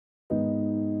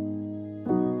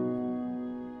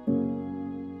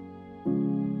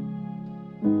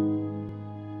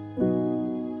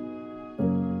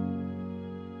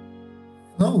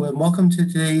and welcome to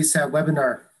today's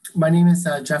webinar. My name is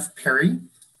Jeff Perry.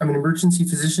 I'm an emergency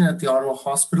physician at the Ottawa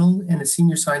Hospital and a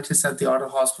senior scientist at the Ottawa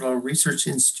Hospital Research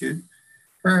Institute,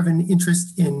 where I have an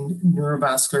interest in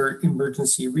neurovascular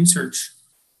emergency research.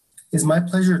 It is my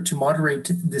pleasure to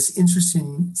moderate this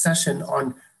interesting session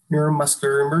on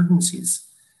neuromuscular emergencies.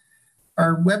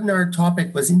 Our webinar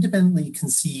topic was independently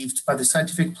conceived by the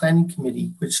Scientific Planning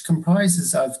Committee, which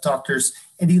comprises of Drs.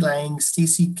 Eddie Lang,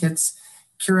 Stacy Kitts,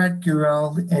 Kirat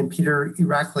Gurel, and Peter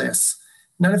Iraklius,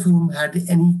 none of whom had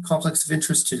any conflicts of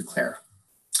interest to declare.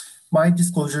 My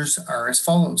disclosures are as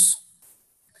follows.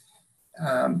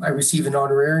 I receive an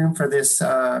honorarium for this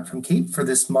from Kate for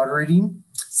this moderating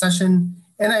session,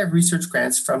 and I have research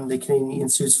grants from the Canadian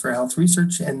Institutes for Health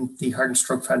Research and the Heart and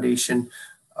Stroke Foundation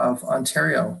of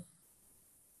Ontario.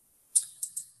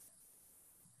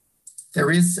 There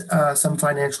is some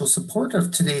financial support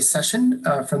of today's session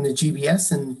from the GBS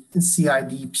and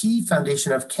CIDP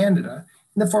Foundation of Canada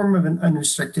in the form of an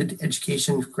unrestricted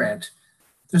education grant.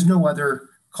 There's no other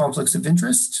conflicts of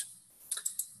interest.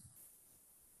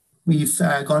 We've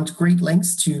gone to great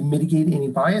lengths to mitigate any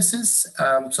biases.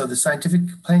 So the Scientific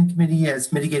Planning Committee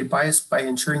has mitigated bias by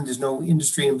ensuring there's no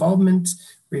industry involvement.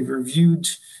 We've reviewed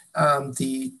with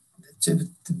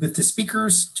the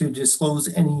speakers to disclose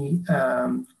any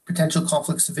potential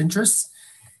conflicts of interest.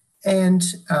 And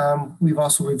we've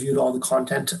also reviewed all the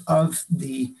content of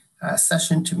the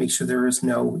session to make sure there is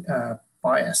no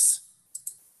bias.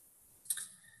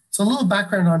 So a little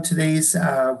background on today's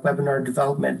webinar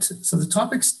development. So the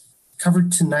topics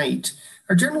covered tonight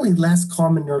are generally less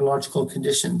common neurological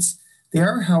conditions. They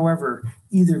are, however,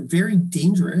 either very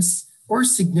dangerous or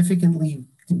significantly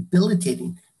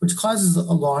debilitating, which causes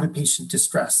a lot of patient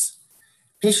distress.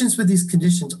 Patients with these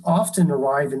conditions often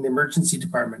arrive in the emergency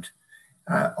department,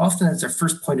 often as their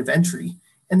first point of entry,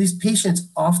 and these patients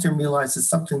often realize that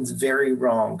something's very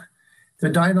wrong.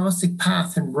 Their diagnostic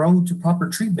path and road to proper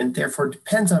treatment, therefore,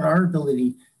 depends on our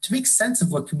ability to make sense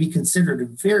of what can be considered a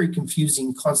very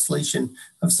confusing constellation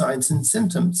of signs and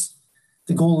symptoms.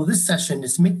 The goal of this session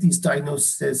is to make these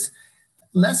diagnoses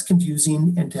less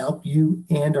confusing and to help you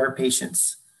and our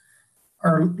patients.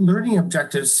 Our learning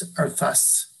objectives are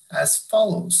thus as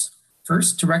follows.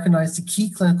 First, to recognize the key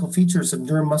clinical features of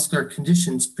neuromuscular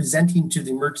conditions presenting to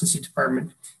the emergency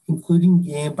department, including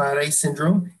Guillain-Barré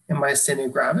syndrome and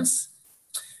myasthenia gravis.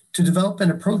 To develop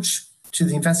an approach to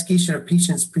the investigation of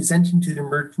patients presenting to the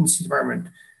emergency department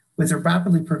with a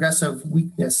rapidly progressive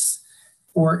weakness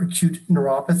or acute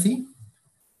neuropathy.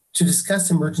 To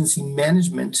discuss emergency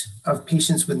management of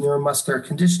patients with neuromuscular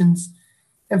conditions.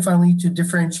 And finally, to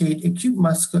differentiate acute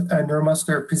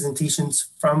neuromuscular presentations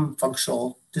from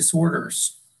functional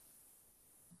disorders.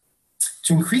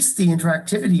 To increase the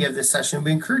interactivity of this session,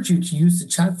 we encourage you to use the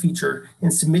chat feature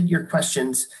and submit your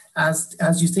questions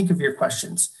as you think of your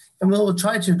questions. And we'll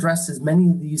try to address as many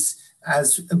of these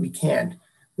as we can.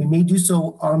 We may do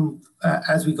so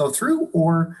as we go through,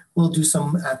 or we'll do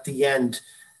some at the end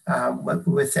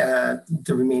with the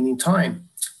remaining time.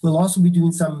 We'll also be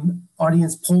doing some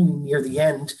audience polling near the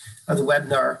end of the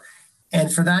webinar.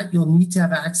 And for that, you'll need to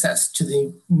have access to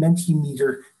the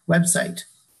Mentimeter website.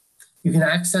 You can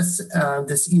access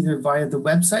this either via the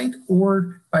website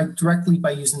or directly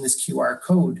by using this QR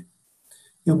code.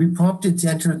 You'll be prompted to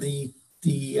enter the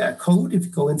code if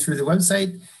you go in through the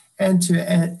website and to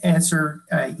answer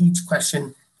each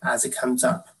question as it comes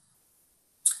up.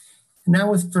 And now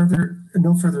with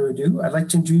no further ado, I'd like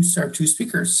to introduce our two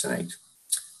speakers tonight.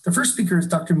 The first speaker is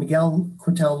Dr. Miguel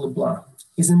Cortel-LeBlanc.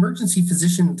 He's an emergency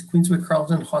physician at the Queensway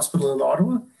Carleton Hospital in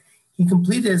Ottawa. He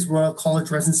completed his Royal College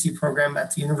residency program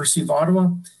at the University of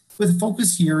Ottawa with a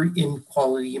focus here in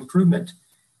quality improvement.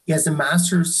 He has a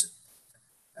Master's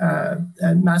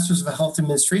of Health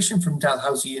Administration from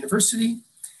Dalhousie University.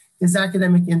 His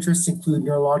academic interests include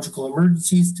neurological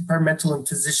emergencies, departmental and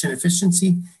physician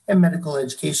efficiency, and medical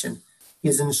education. He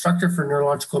is an instructor for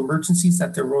neurological emergencies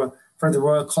for the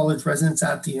Royal College residents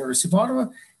at the University of Ottawa,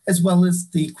 as well as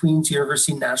the Queen's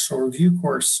University National Review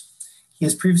course. He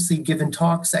has previously given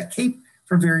talks at CAPE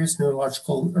for various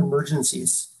neurological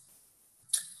emergencies.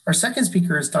 Our second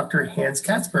speaker is Dr. Hans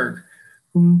Katzberg,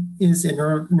 who is a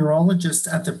neurologist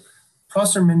at the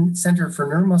Prosserman Center for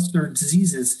Neuromuscular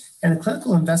Diseases and a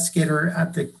clinical investigator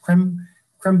at the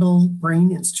Krembil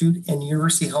Brain Institute and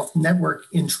University Health Network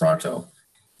in Toronto.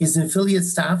 He is an affiliate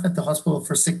staff at the Hospital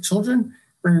for Sick Children,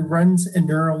 where he runs a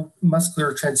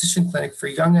neuromuscular transition clinic for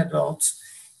young adults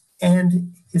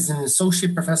and is an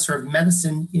associate professor of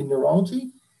medicine in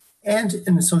neurology and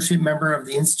an associate member of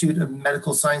the Institute of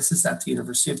Medical Sciences at the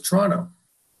University of Toronto.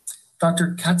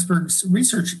 Dr. Katzberg's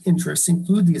research interests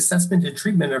include the assessment and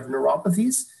treatment of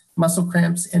neuropathies, muscle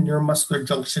cramps, and neuromuscular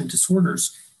junction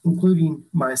disorders, including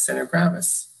myasthenia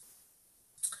gravis.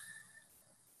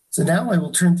 So now I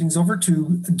will turn things over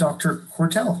to Dr.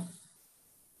 Cortell.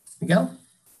 Miguel?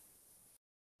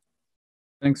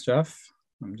 Thanks, Jeff.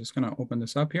 I'm just going to open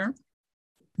this up here.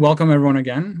 Welcome, everyone,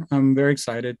 again. I'm very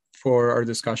excited for our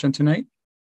discussion tonight.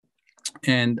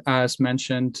 And as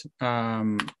mentioned,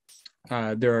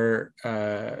 there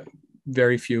are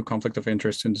very few conflict of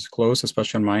interest to disclose,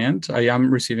 especially on my end. I am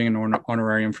receiving an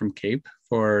honorarium from CAPE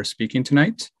for speaking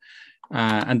tonight.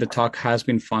 And the talk has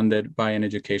been funded by an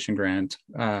education grant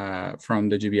from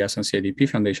the GBS and CIDP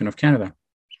Foundation of Canada.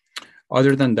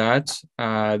 Other than that,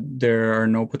 there are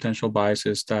no potential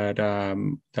biases that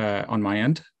on my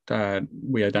end that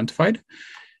we identified,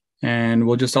 and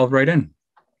we'll just delve right in.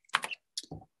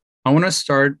 I want to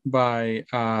start by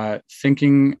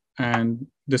thinking and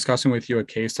discussing with you a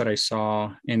case that I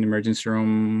saw in the emergency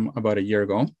room about a year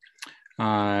ago.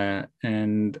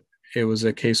 And it was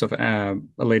a case of a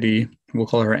lady, we'll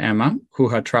call her Emma, who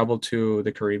had traveled to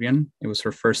the Caribbean. It was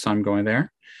her first time going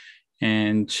there.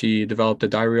 And she developed a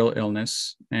diarrheal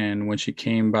illness. And when she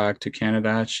came back to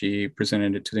Canada, she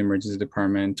presented it to the emergency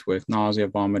department with nausea,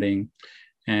 vomiting,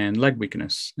 and leg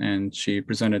weakness. And she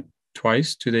presented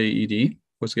twice to the ED,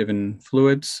 was given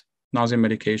fluids, nausea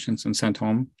medications, and sent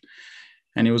home.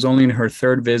 And it was only in her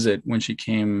third visit when she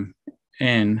came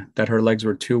in that her legs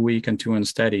were too weak and too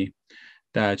unsteady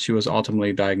that she was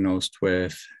ultimately diagnosed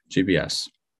with GBS.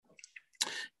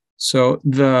 So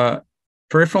the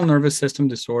peripheral nervous system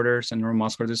disorders and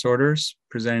neuromuscular disorders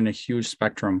present in a huge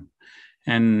spectrum.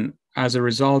 And as a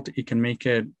result, it can make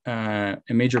it a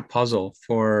major puzzle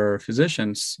for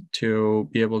physicians to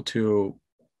be able to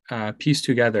piece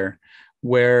together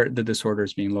where the disorder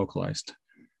is being localized.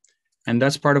 And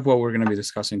that's part of what we're going to be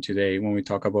discussing today when we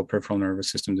talk about peripheral nervous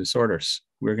system disorders.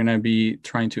 We're going to be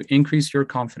trying to increase your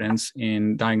confidence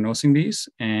in diagnosing these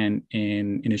and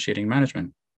in initiating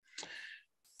management.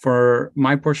 For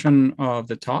my portion of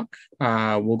the talk,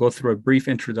 we'll go through a brief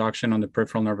introduction on the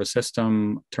peripheral nervous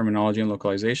system terminology and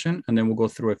localization, and then we'll go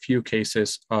through a few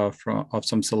cases of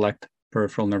some select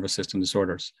peripheral nervous system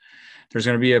disorders. There's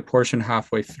going to be a portion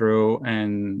halfway through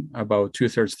and about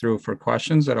 2/3 through for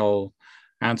questions that I'll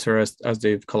answer as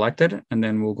they've collected, and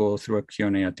then we'll go through a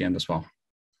Q&A at the end as well.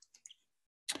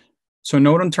 So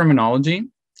note on terminology,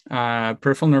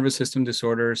 peripheral nervous system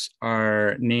disorders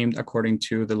are named according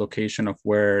to the location of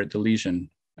where the lesion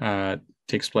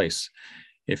takes place.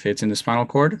 If it's in the spinal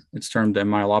cord, it's termed a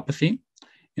myelopathy.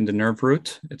 In the nerve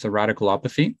root, it's a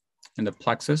radiculopathy. In the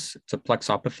plexus, it's a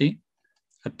plexopathy.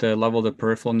 At the level of the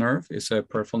peripheral nerve, it's a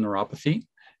peripheral neuropathy.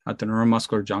 At the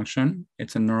neuromuscular junction,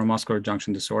 it's a neuromuscular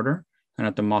junction disorder. And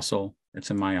at the muscle,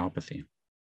 it's a myopathy.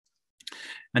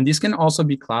 And these can also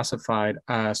be classified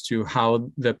as to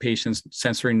how the patient's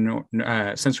sensory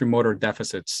motor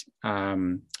deficits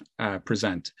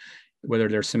present, whether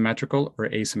they're symmetrical or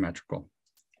asymmetrical.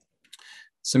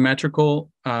 Symmetrical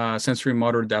sensory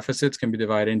motor deficits can be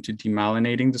divided into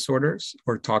demyelinating disorders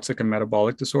or toxic and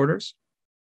metabolic disorders.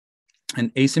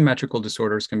 And asymmetrical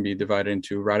disorders can be divided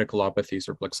into radiculopathies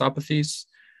or plexopathies,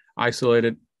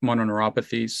 isolated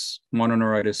mononeuropathies,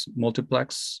 mononeuritis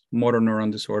multiplex, motor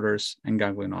neuron disorders, and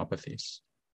ganglionopathies.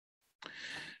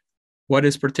 What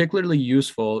is particularly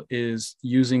useful is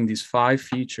using these 5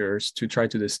 features to try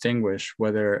to distinguish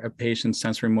whether a patient's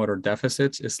sensory motor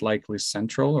deficits is likely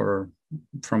central or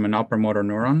from an upper motor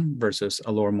neuron versus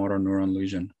a lower motor neuron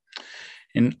lesion.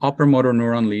 In upper motor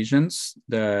neuron lesions,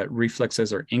 the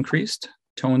reflexes are increased,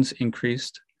 tones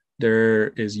increased. There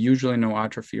is usually no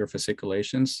atrophy or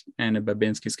fasciculations, and a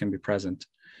Babinski's can be present.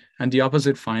 And the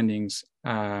opposite findings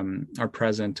are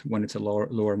present when it's a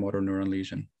lower motor neuron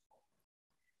lesion.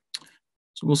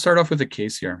 So we'll start off with a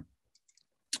case here.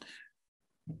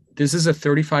 This is a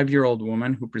 35-year-old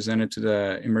woman who presented to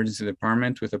the emergency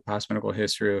department with a past medical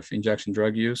history of injection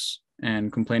drug use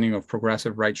and complaining of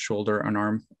progressive right shoulder and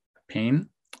arm pain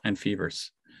and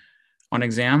fevers. On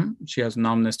exam, she has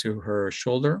numbness to her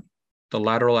shoulder, the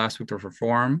lateral aspect of her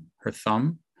forearm, her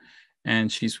thumb,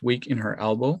 and she's weak in her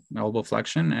elbow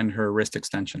flexion, and her wrist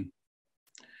extension.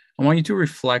 I want you to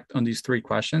reflect on these 3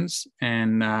 questions,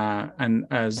 and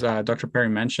as Dr. Perry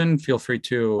mentioned, feel free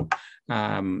to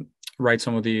write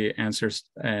some of the answers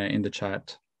in the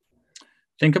chat.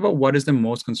 Think about what is the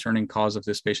most concerning cause of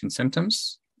this patient's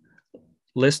symptoms.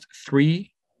 List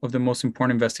 3 of the most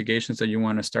important investigations that you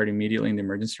want to start immediately in the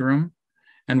emergency room.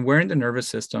 And where in the nervous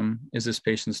system is this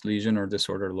patient's lesion or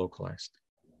disorder localized?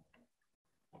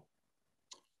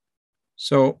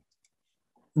 So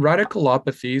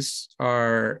radiculopathies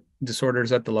are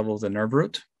disorders at the level of the nerve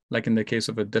root, like in the case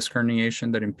of a disc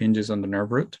herniation that impinges on the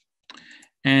nerve root.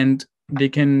 And they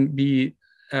can be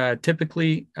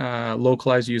typically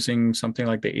localized using something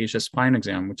like the Asia spine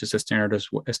exam, which is a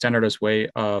standardized way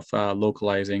of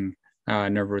localizing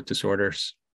nerve root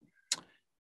disorders.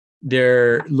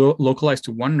 They're localized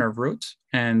to one nerve root,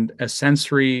 and a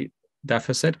sensory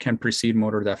deficit can precede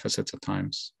motor deficits at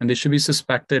times. And they should be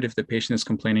suspected if the patient is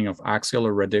complaining of axial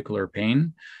or radicular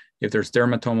pain, if there's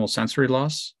dermatomal sensory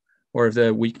loss, or if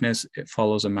the weakness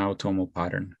follows a myotomal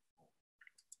pattern.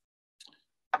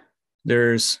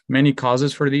 There's many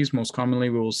causes for these. Most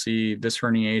commonly, we will see disc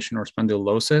herniation or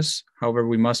spondylosis. However,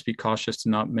 we must be cautious to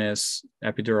not miss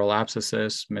epidural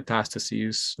abscesses,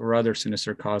 metastases, or other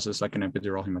sinister causes like an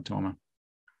epidural hematoma.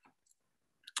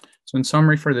 So in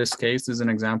summary for this case, this is an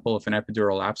example of an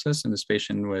epidural abscess in this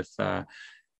patient with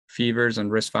fevers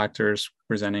and risk factors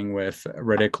presenting with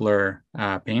radicular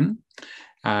pain.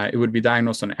 It would be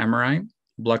diagnosed on MRI.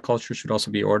 Blood culture should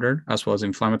also be ordered, as well as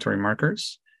inflammatory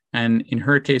markers. And in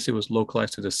her case, it was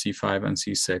localized to the C5 and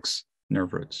C6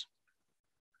 nerve roots.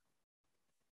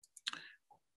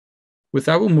 With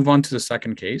that, we'll move on to the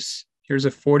second case. Here's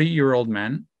a 40-year-old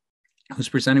man who's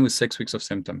presenting with 6 weeks of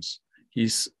symptoms.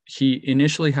 He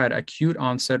initially had acute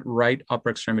onset right upper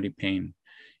extremity pain.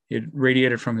 It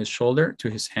radiated from his shoulder to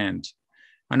his hand.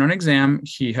 And on exam,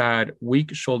 he had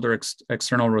weak shoulder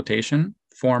external rotation,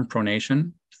 forearm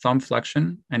pronation, thumb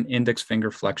flexion, and index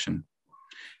finger flexion.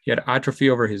 He had atrophy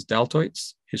over his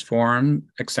deltoids, his forearm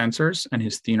extensors, and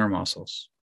his thenar muscles.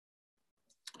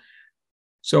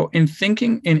 So in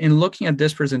looking at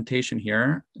this presentation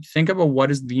here, think about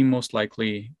what is the most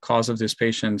likely cause of this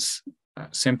patient's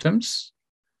symptoms.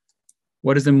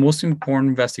 What is the most important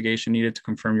investigation needed to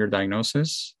confirm your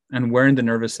diagnosis, and where in the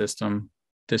nervous system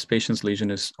this patient's lesion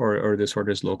is or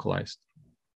disorder is localized.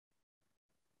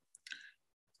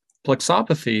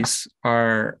 Plexopathies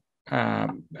are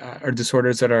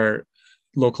disorders that are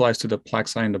localized to the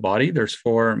plexi in the body. There's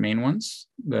 4 main ones: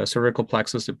 the cervical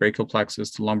plexus, the brachial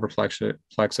plexus, the lumbar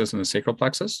plexus, and the sacral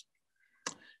plexus.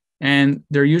 And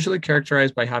they're usually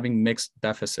characterized by having mixed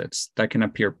deficits that can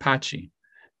appear patchy.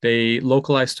 They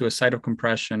localize to a site of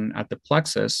compression at the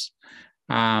plexus,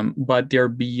 but they're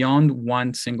beyond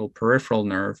one single peripheral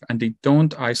nerve, and they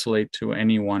don't isolate to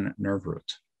any one nerve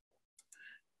root.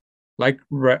 Like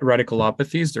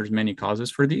radiculopathies, there's many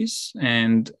causes for these,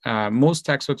 and most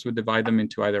textbooks would divide them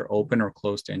into either open or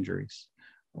closed injuries.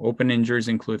 Open injuries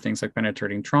include things like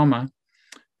penetrating trauma.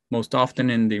 Most often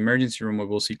in the emergency room, we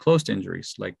will see closed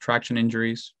injuries like traction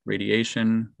injuries,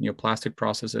 radiation, neoplastic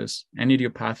processes, and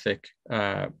idiopathic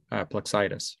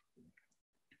plexitis.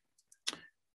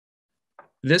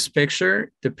 This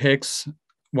picture depicts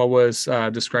what was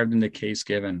described in the case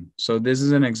given. So this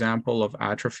is an example of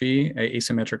atrophy,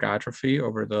 asymmetric atrophy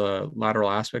over the lateral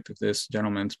aspect of this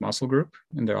gentleman's muscle group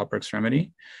in the upper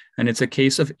extremity. And it's a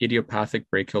case of idiopathic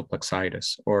brachial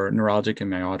plexitis or neuralgic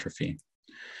amyotrophy.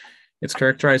 It's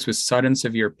characterized with sudden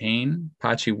severe pain,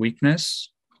 patchy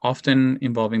weakness, often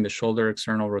involving the shoulder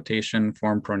external rotation,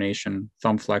 forearm pronation,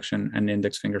 thumb flexion, and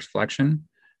index fingers flexion,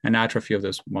 and atrophy of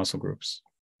those muscle groups.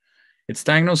 It's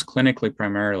diagnosed clinically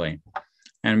primarily,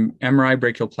 and MRI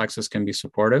brachial plexus can be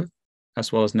supportive,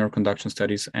 as well as neuroconduction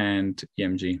studies and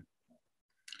EMG.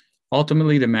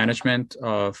 Ultimately, the management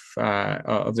of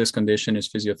this condition is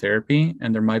physiotherapy,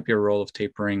 and there might be a role of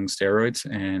tapering steroids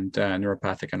and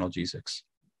neuropathic analgesics.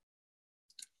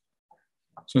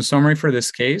 So in summary for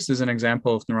this case, this is an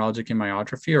example of neuralgic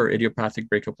amyotrophy or idiopathic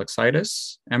brachial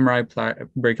plexitis. MRI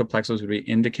brachial plexus would be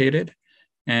indicated,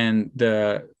 and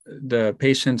the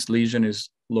patient's lesion is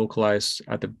localized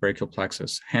at the brachial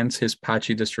plexus, hence his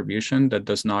patchy distribution that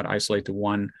does not isolate to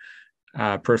one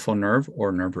peripheral nerve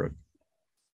or nerve root.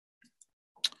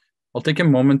 I'll take a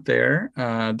moment there,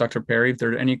 Dr. Perry, if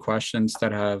there are any questions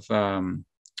that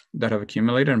have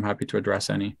accumulated, I'm happy to address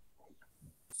any.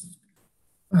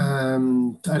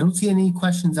 I don't see any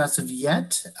questions as of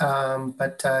yet,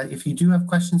 but if you do have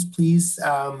questions, please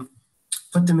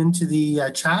put them into the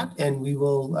chat and we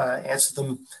will answer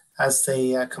them as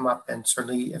they come up, and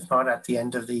certainly if not at the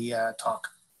end of the talk.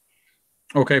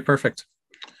 Okay, perfect.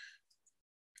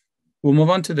 We'll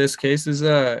move on to this case. This is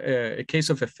a case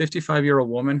of a 55-year-old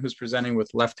woman who's presenting with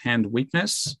left hand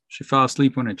weakness. She fell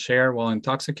asleep on a chair while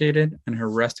intoxicated, and her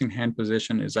resting hand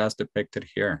position is as depicted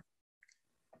here.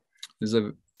 This is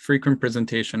a frequent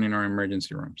presentation in our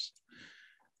emergency rooms.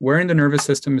 Where in the nervous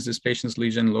system is this patient's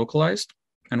lesion localized,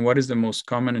 and what is the most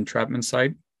common entrapment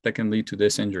site that can lead to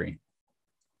this injury?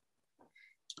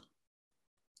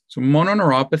 So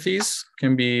mononeuropathies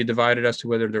can be divided as to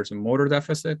whether there's a motor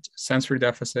deficit, sensory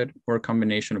deficit, or a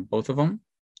combination of both of them.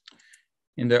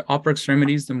 In the upper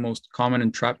extremities, the most common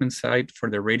entrapment site for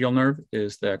the radial nerve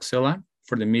is the axilla,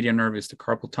 for the median nerve is the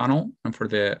carpal tunnel, and for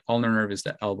the ulnar nerve is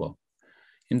the elbow.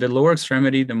 In the lower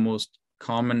extremity, the most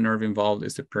common nerve involved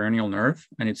is the peroneal nerve,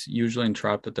 and it's usually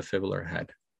entrapped at the fibular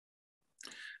head.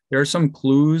 There are some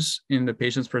clues in the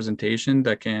patient's presentation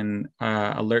that can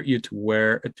alert you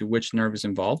to which nerve is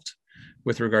involved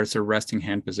with regards to resting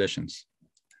hand positions.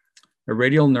 A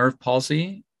radial nerve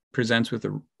palsy presents with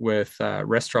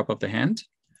rest drop of the hand.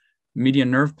 Median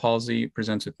nerve palsy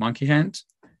presents with monkey hand,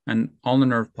 and ulnar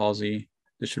nerve palsy,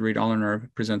 this should read ulnar nerve,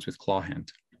 presents with claw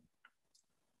hand.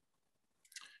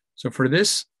 So for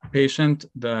this patient,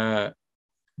 the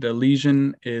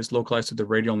lesion is localized to the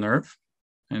radial nerve.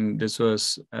 And this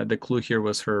was, the clue here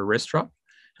was her wrist drop.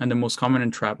 And the most common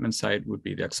entrapment site would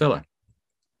be the axilla.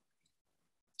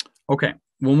 Okay,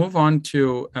 we'll move on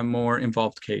to a more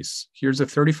involved case. Here's a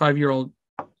 35-year-old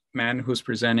man who's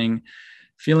presenting,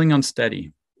 feeling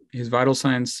unsteady. His vital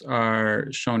signs are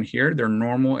shown here. They're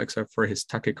normal except for his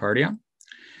tachycardia.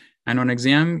 And on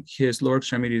exam, his lower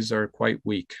extremities are quite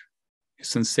weak. His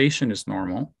sensation is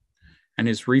normal, and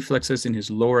his reflexes in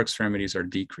his lower extremities are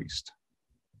decreased.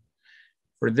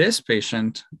 For this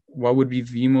patient, what would be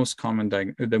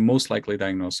the most likely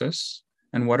diagnosis,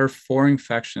 and what are 4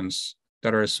 infections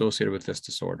that are associated with this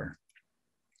disorder?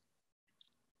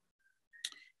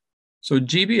 So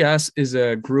GBS is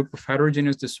a group of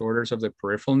heterogeneous disorders of the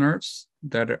peripheral nerves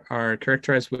that are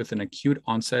characterized with an acute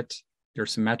onset. They're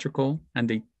symmetrical, and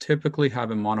they typically have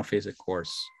a monophasic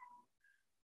course.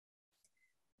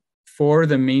 4 of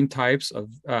the main types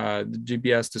of the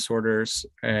GBS disorders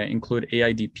include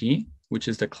AIDP, which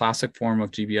is the classic form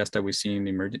of GBS that we see in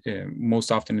the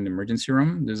most often in the emergency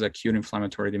room. This is acute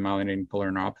inflammatory demyelinating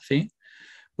polar neuropathy.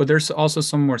 But there's also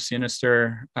some more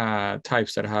sinister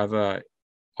types that have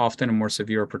often a more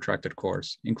severe or protracted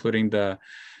course, including the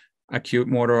acute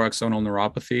motor axonal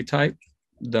neuropathy type,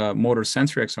 the motor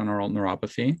sensory axonal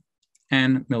neuropathy,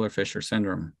 and Miller-Fisher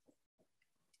syndrome.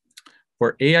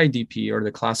 For AIDP, or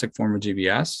the classic form of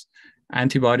GBS,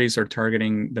 antibodies are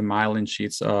targeting the myelin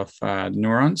sheaths of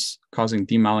neurons, causing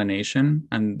demyelination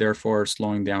and therefore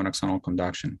slowing down axonal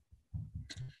conduction.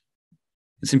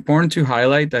 It's important to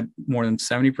highlight that more than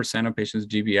 70% of patients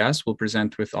with GBS will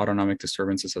present with autonomic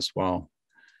disturbances as well.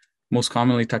 Most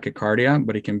commonly tachycardia,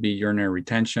 but it can be urinary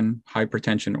retention,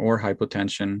 hypertension or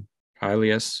hypotension,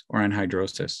 ileus, or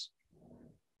anhidrosis.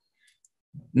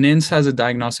 NINS has a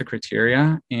diagnostic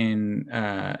criteria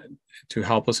to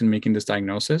help us in making this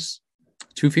diagnosis.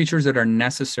 2 features that are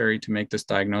necessary to make this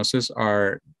diagnosis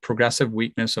are progressive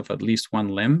weakness of at least 1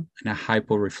 limb and a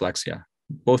hyporeflexia.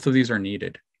 Both of these are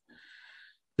needed.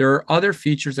 There are other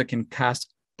features that can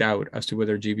cast doubt as to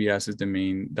whether GBS is the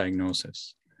main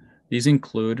diagnosis. These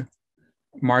include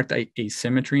marked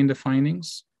asymmetry in the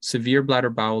findings, severe bladder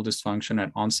bowel dysfunction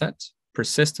at onset,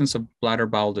 persistence of bladder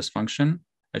bowel dysfunction,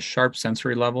 a sharp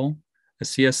sensory level, a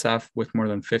CSF with more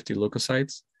than 50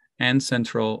 leukocytes, and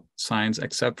central signs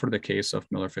except for the case of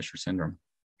Miller-Fisher syndrome.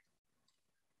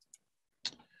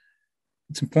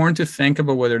 It's important to think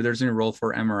about whether there's any role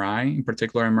for MRI, in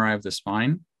particular MRI of the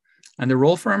spine. And the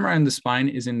role for MRI in the spine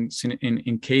is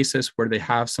in cases where they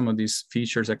have some of these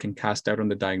features that can cast doubt on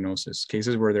the diagnosis,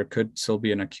 cases where there could still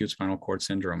be an acute spinal cord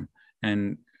syndrome,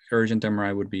 and urgent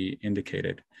MRI would be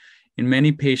indicated. In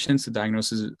many patients, the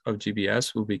diagnosis of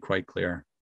GBS will be quite clear.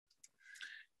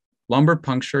 Lumbar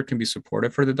puncture can be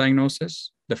supportive for the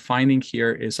diagnosis. The finding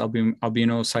here is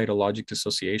albinocytologic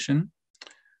dissociation,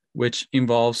 which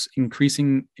involves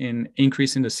increasing the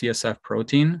CSF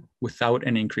protein without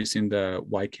an increase in the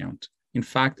white count. In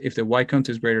fact, if the white count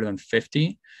is greater than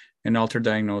 50, an altered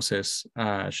diagnosis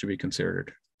should be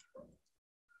considered.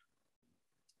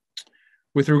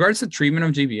 With regards to treatment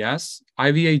of GBS,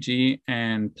 IVIG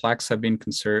and Plex have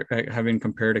been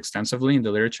compared extensively in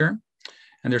the literature,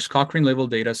 and there's Cochrane label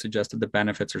data suggests that the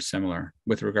benefits are similar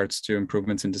with regards to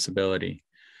improvements in disability.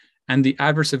 And the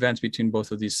adverse events between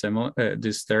both of these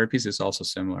therapies is also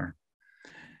similar.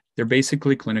 They're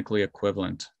basically clinically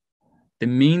equivalent. The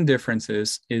main difference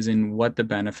is in what the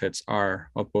benefits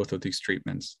are of both of these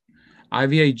treatments.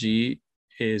 IVIG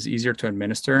is easier to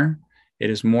administer, it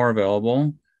is more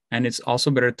available, and it's also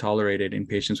better tolerated in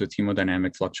patients with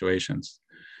hemodynamic fluctuations.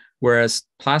 Whereas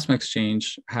plasma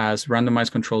exchange has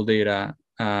randomized control data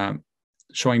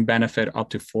showing benefit up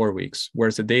to 4 weeks,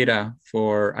 whereas the data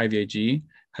for IVIG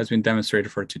has been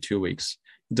demonstrated for up to 2 weeks.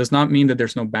 It does not mean that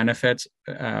there's no benefit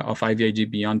of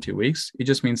IVIG beyond 2 weeks. It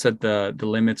just means that the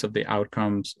limits of the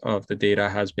outcomes of the data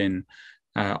has been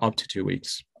up to 2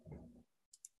 weeks.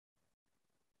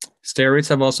 Steroids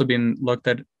have also been looked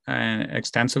at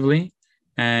extensively.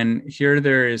 And here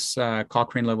there is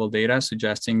Cochrane level data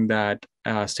suggesting that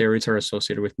steroids are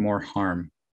associated with more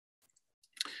harm.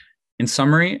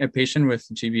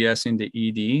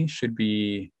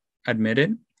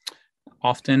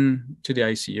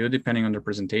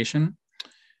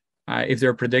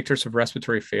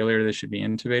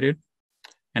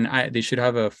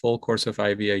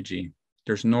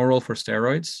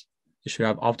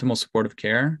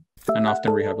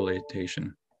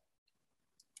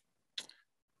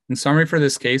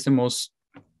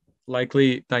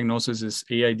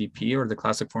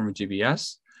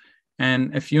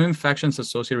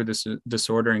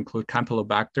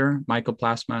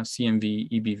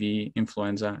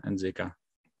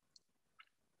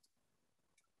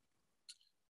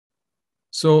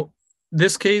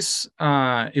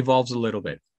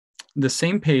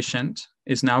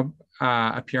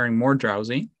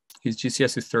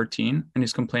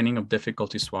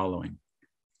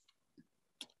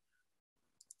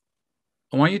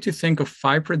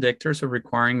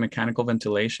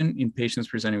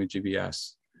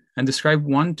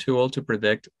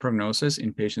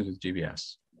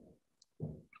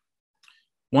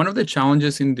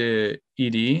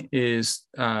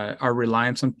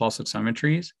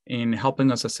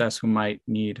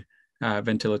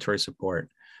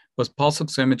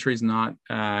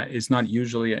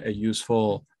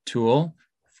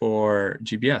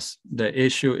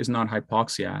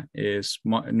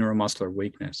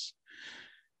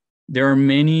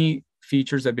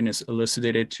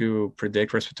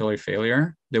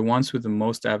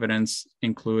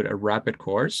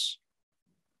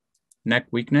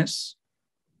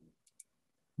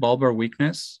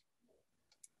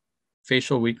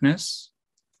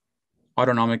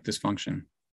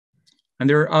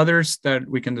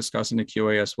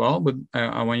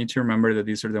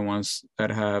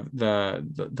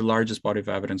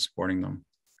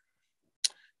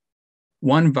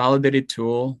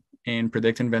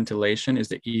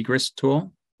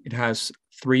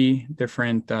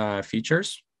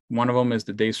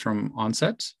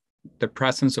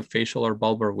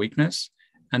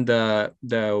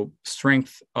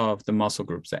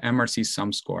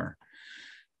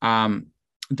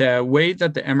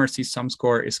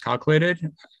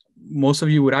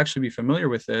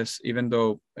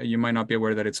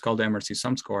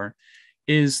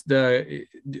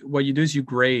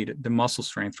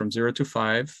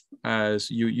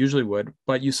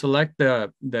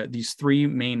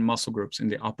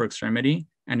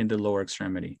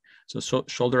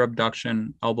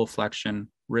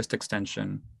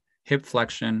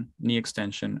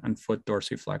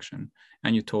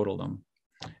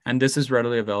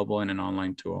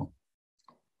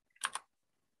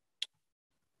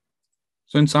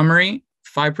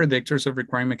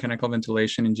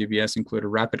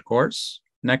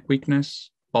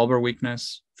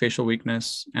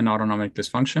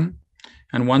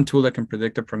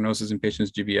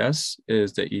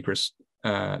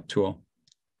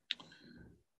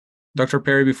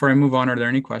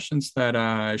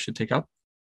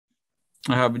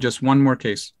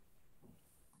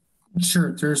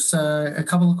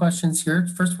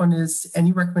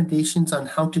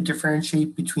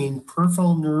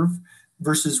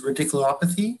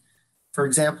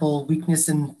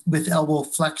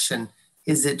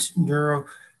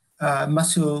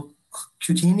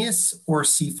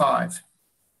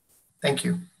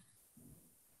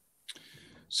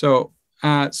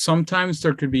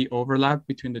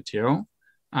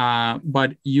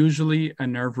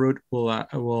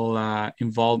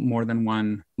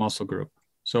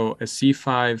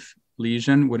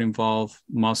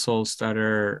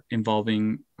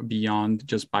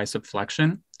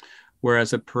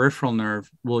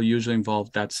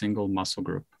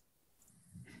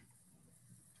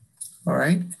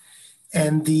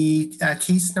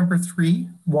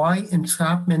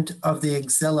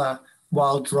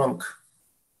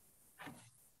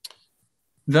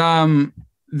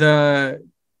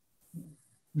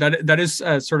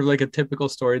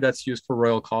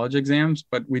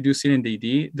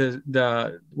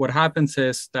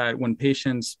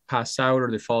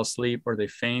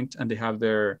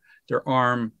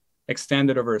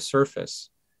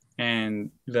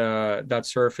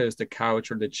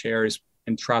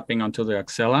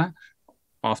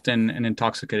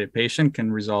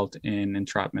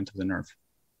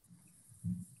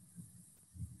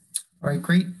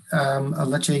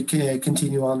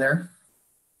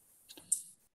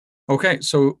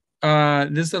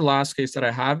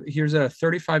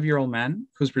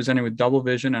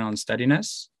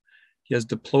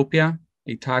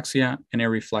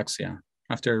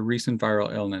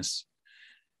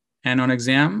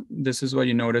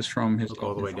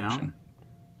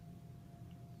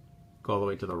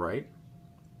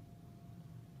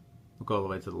 Look all the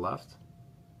way to the left.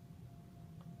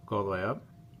 Look all the way up.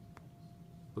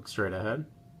 Look straight ahead.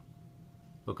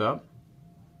 Look up.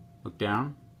 Look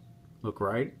down. Look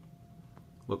right.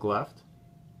 Look left.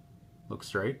 Look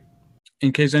straight.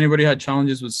 In case anybody had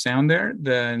challenges with sound there,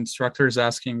 the instructor is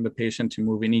asking the patient to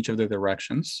move in each of the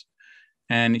directions.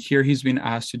 And here he's been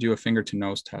asked to do a finger to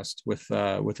nose test with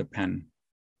a pen.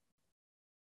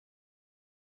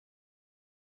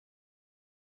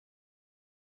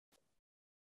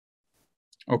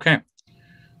 Okay.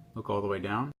 Look all the way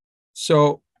down.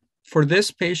 So for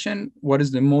this patient, what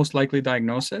is the most likely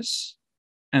diagnosis?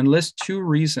 And list 2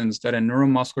 reasons that a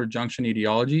neuromuscular junction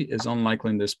etiology is unlikely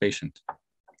in this patient.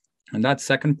 And that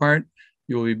second part,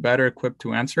 you will be better equipped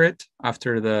to answer it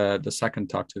after the second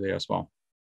talk today as well.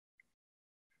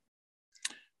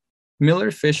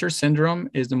 Miller-Fisher syndrome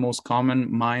is the most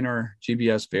common minor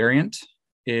GBS variant.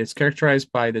 It's characterized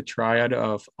by the triad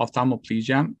of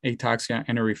ophthalmoplegia, ataxia,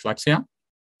 and areflexia.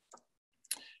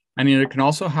 And it can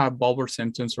also have bulbar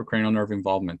symptoms or cranial nerve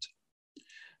involvement.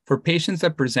 For patients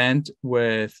that present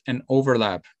with an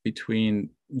overlap between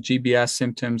GBS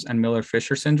symptoms and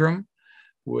Miller-Fisher syndrome,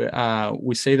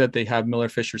 we say that they have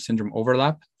Miller-Fisher syndrome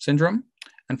overlap syndrome.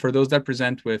 And for those that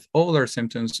present with overlap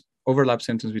symptoms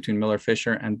between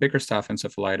Miller-Fisher and Bickerstaff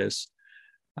encephalitis,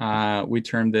 we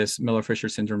term this Miller-Fisher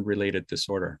syndrome related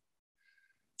disorder.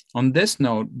 On this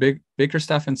note,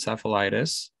 Bickerstaff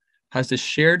encephalitis has the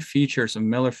shared features of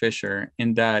Miller-Fisher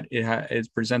in that it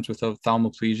presents with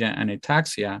ophthalmoplegia and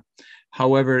ataxia.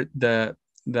 However,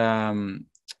 there's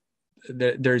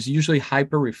usually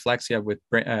hyperreflexia with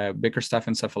Bickerstaff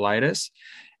encephalitis,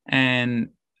 and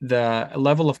the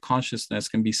level of consciousness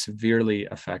can be severely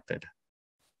affected.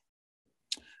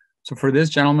 So for this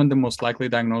gentleman, the most likely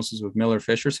diagnosis with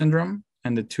Miller-Fisher syndrome,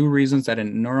 and the 2 reasons that a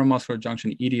neuromuscular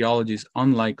junction etiology is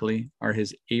unlikely are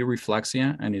his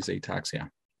areflexia and his ataxia.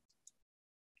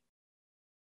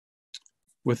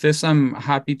 With this, I'm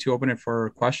happy to open it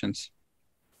for questions.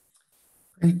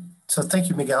 Great. So thank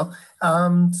you, Miguel.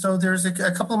 So there's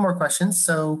a couple more questions.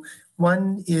 So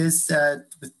one is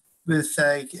with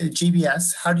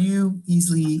GBS, how do you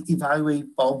easily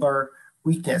evaluate bulbar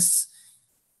weakness?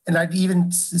 And I'd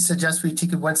even suggest we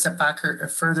take it one step back or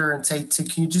further and say,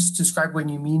 can you just describe when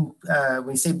you mean,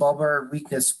 when you say bulbar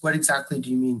weakness, what exactly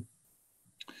do you mean?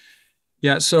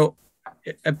 Yeah, so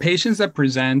patients that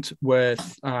present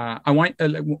with,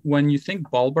 when you think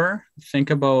bulbar, think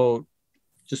about,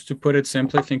 just to put it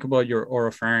simply, think about your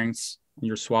oropharynx,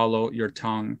 your swallow, your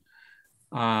tongue,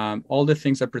 all the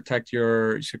things that protect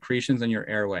your secretions and your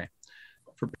airway.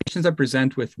 For patients that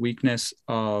present with weakness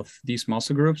of these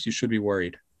muscle groups, you should be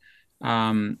worried.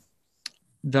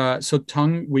 So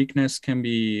tongue weakness can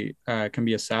be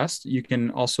assessed. You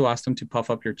can also ask them to puff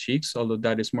up your cheeks, although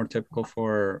that is more typical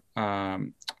for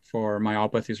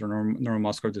myopathies or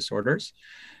neuromuscular disorders.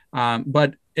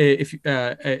 But if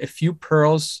a few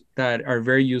pearls that are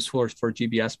very useful for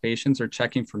GBS patients are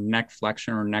checking for neck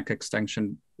flexion or neck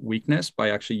extension weakness by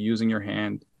actually using your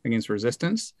hand against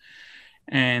resistance,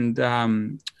 and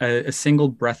a single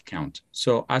breath count.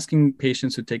 So asking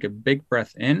patients to take a big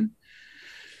breath in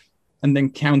and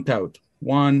then count out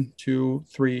 1, 2,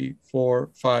 3, 4,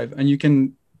 5, and you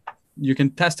can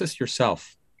test this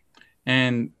yourself.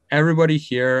 And everybody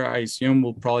here, I assume,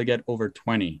 will probably get over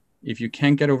 20. If you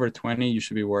can't get over 20, you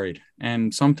should be worried.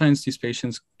 And sometimes these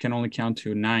patients can only count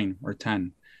to 9 or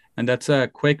 10. And that's a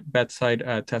quick bedside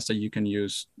test that you can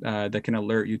use that can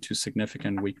alert you to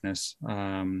significant weakness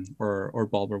or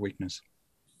bulbar weakness.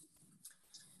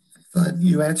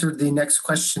 You answered the next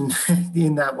question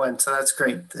in that one, so that's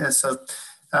great.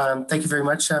 Thank you very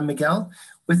much, Miguel.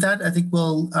 With that, I think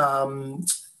we'll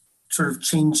sort of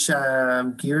change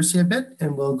gears here a bit,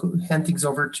 and we'll hand things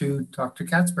over to Dr.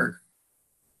 Katzberg.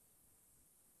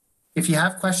 If you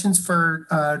have questions for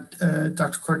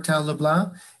Dr.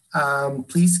 Courtel-Leblanc,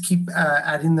 please keep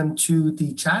adding them to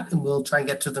the chat, and we'll try and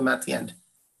get to them at the end.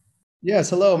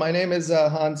 Yes, hello. My name is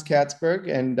Hans Katzberg,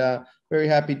 and very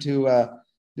happy to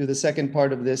do the second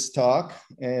part of this talk.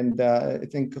 And I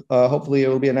think hopefully it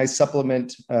will be a nice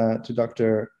supplement to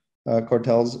Dr.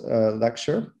 Courtel's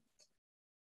lecture.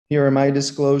 Here are my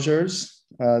disclosures.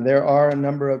 There are a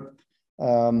number of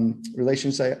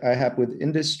relations I have with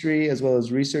industry as well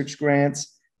as research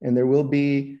grants, and there will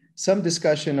be some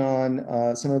discussion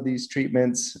on some of these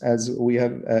treatments as we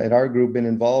have at our group been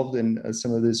involved in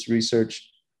some of this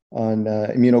research on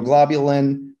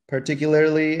immunoglobulin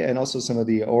particularly, and also some of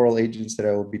the oral agents that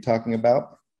I will be talking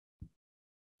about.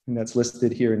 And that's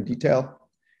listed here in detail.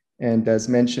 And as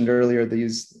mentioned earlier,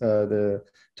 the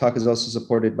talk is also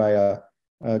supported by a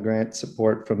grant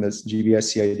support from this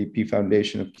GBS CIDP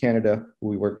Foundation of Canada, who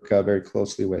we work very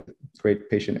closely with, great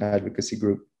patient advocacy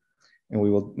group, and we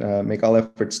will make all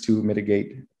efforts to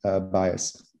mitigate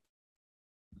bias.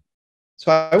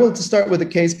 So I will start with a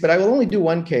case, but I will only do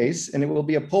one case, and it will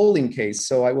be a polling case.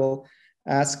 So I will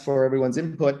ask for everyone's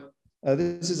input.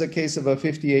 This is a case of a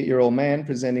 58-year-old man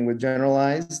presenting with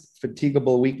generalized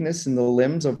fatigable weakness in the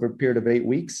limbs over a period of 8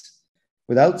 weeks,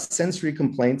 without sensory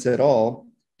complaints at all,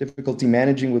 difficulty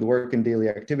managing with work and daily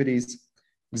activities.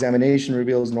 Examination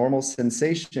reveals normal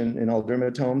sensation in all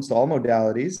dermatomes to all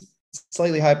modalities,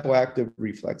 slightly hypoactive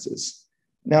reflexes.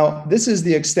 Now, this is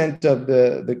the extent of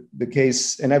the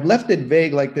case, and I've left it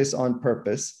vague like this on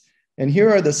purpose. And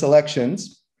here are the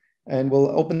selections, and we'll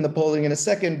open the polling in a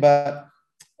second, but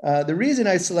the reason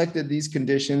I selected these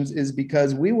conditions is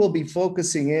because we will be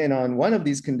focusing in on one of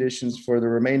these conditions for the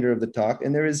remainder of the talk,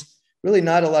 and there is really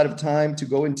not a lot of time to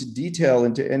go into detail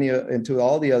into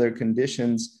all the other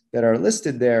conditions that are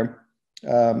listed there.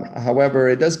 However,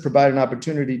 it does provide an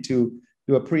opportunity to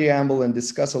do a preamble and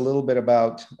discuss a little bit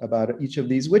about each of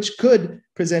these, which could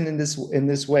present in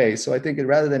this way. So I think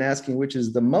rather than asking which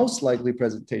is the most likely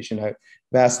presentation, I've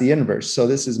asked the inverse. So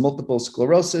this is multiple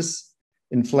sclerosis,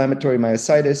 inflammatory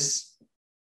myositis,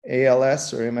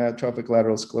 ALS or amyotrophic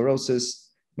lateral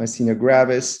sclerosis, myasthenia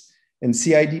gravis, and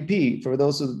CIDP. For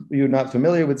those of you not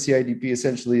familiar with CIDP,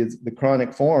 essentially it's the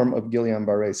chronic form of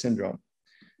Guillain-Barré syndrome.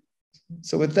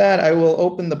 So with that, I will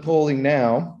open the polling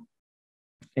now.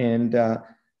 And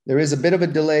there is a bit of a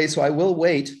delay, so I will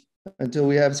wait until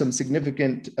we have some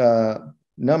significant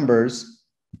numbers,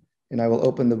 and I will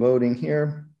open the voting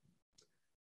here.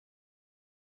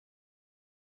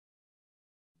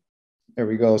 There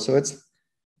we go. So it's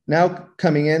now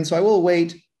coming in. So I will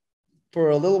wait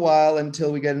for a little while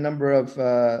until we get a number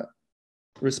of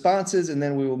responses, and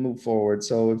then we will move forward.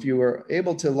 So if you are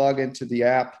able to log into the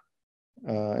app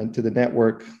and to the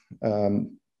network,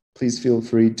 please feel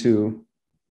free to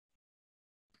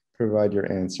provide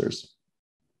your answers.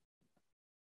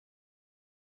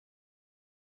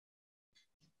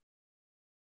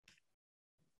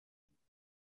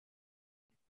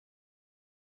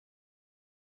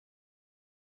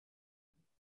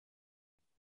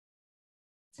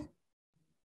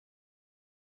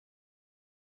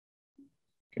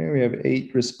 Okay, we have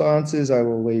 8 responses. I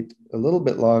will wait a little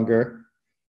bit longer.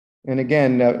 And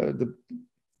again, the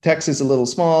text is a little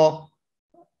small.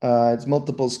 It's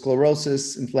multiple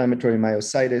sclerosis, inflammatory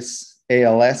myositis,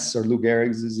 ALS or Lou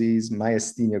Gehrig's disease,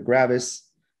 myasthenia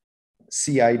gravis,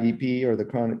 CIDP or the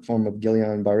chronic form of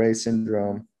Guillain-Barré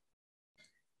syndrome.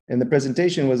 And the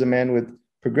presentation was a man with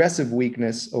progressive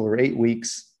weakness over 8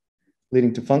 weeks,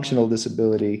 leading to functional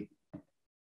disability,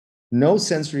 no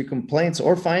sensory complaints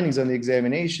or findings on the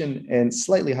examination, and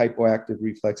slightly hypoactive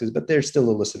reflexes, but they're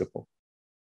still elicitable.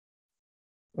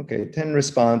 Okay, 10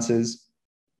 responses.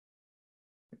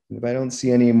 If I don't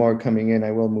see any more coming in,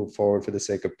 I will move forward for the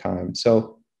sake of time.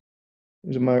 So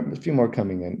there's a few more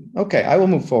coming in. Okay, I will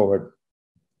move forward.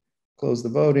 Close the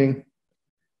voting.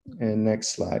 And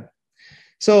next slide.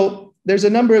 So there's a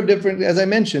number of different, as I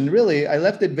mentioned, really, I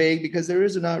left it vague because there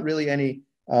is not really any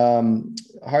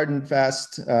hard and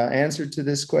fast answer to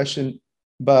this question.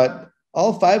 But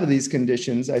all 5 of these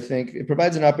conditions, I think, it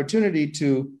provides an opportunity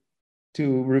to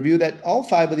review that all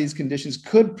 5 of these conditions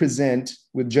could present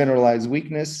with generalized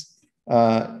weakness.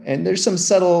 And there's some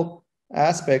subtle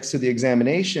aspects to the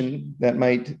examination that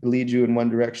might lead you in one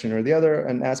direction or the other,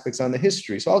 and aspects on the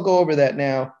history. So I'll go over that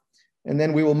now, and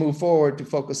then we will move forward to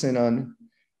focus in on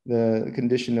the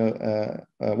condition,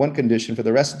 one condition for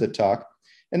the rest of the talk.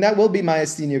 And that will be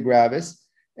myasthenia gravis.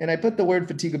 And I put the word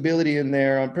fatigability in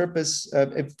there on purpose,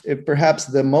 if perhaps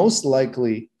the most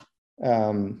likely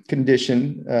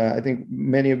condition. I think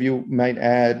many of you might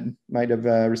have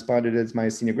responded as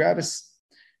myasthenia gravis.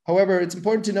 However, it's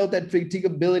important to note that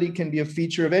fatigability can be a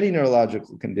feature of any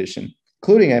neurological condition,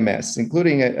 including MS,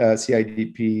 including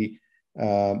CIDP,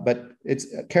 but it's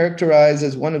characterized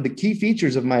as one of the key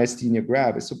features of myasthenia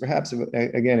gravis. So perhaps,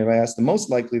 again, if I asked the most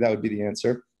likely, that would be the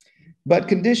answer. But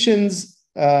conditions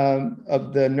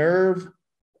of the nerve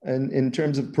and in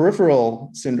terms of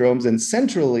peripheral syndromes, and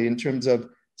centrally in terms of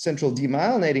central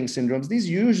demyelinating syndromes, these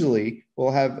usually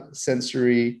will have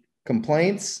sensory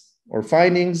complaints or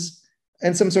findings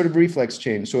and some sort of reflex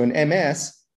change. So in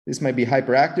MS, this might be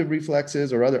hyperactive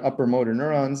reflexes or other upper motor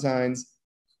neuron signs.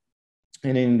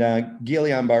 And in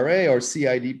Guillain-Barré or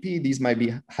CIDP, these might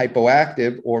be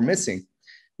hypoactive or missing.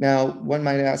 Now, one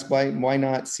might ask, why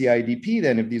not CIDP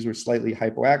then if these were slightly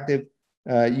hypoactive?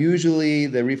 Usually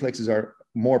the reflexes are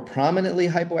more prominently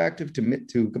hypoactive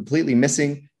to completely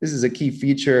missing. This is a key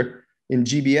feature in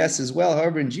GBS as well.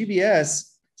 However, in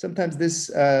GBS, sometimes this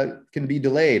can be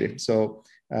delayed. So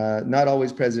not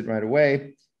always present right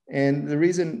away. And the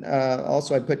reason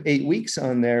also I put 8 weeks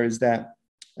on there is that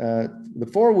the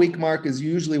 4-week mark is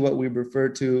usually what we refer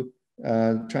to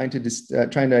trying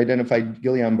to identify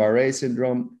Guillain-Barré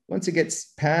syndrome. Once it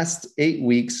gets past 8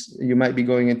 weeks, you might be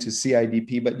going into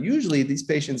CIDP, but usually these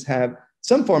patients have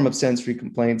some form of sensory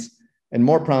complaints and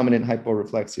more prominent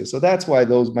hyporeflexia. So that's why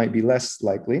those might be less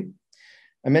likely.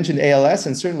 I mentioned ALS,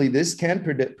 and certainly this can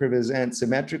present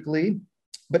symmetrically,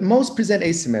 but most present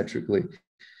asymmetrically.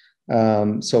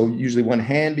 So usually one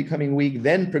hand becoming weak,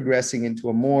 then progressing into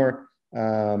a more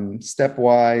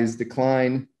stepwise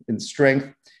decline in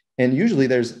strength. And usually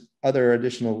there's other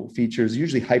additional features,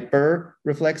 usually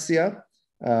hyperreflexia,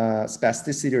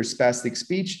 spasticity or spastic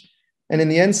speech. And in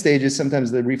the end stages,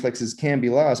 sometimes the reflexes can be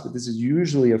lost, but this is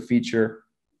usually a feature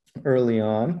early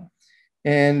on.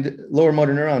 And lower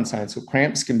motor neuron signs. So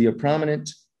cramps can be a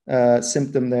prominent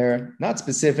symptom there, not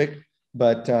specific,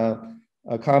 but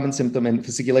a common symptom. And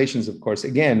fasciculations, of course,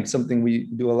 again, something we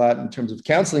do a lot in terms of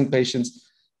counseling patients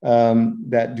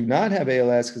that do not have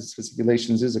ALS, because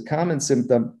fasciculations is a common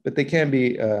symptom, but they can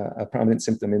be a prominent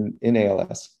symptom in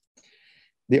ALS.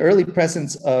 The early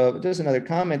presence of, just another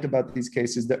comment about these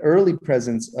cases, the early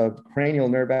presence of cranial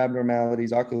nerve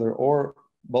abnormalities, ocular or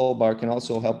bulbar, can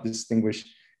also help distinguish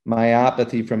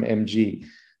myopathy from MG.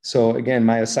 So again,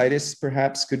 myositis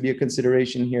perhaps could be a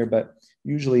consideration here, but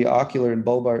usually ocular and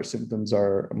bulbar symptoms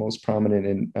are most prominent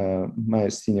in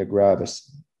myasthenia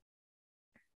gravis.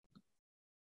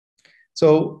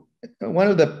 So one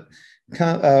of the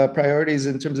priorities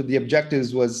in terms of the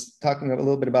objectives was talking a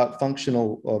little bit about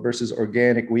functional versus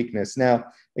organic weakness. Now,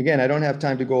 again, I don't have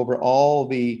time to go over all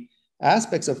the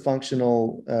aspects of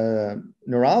functional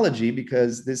neurology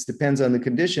because this depends on the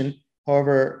condition.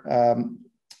 However,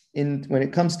 when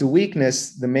it comes to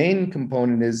weakness, the main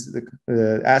component is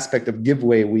the aspect of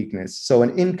giveaway weakness. So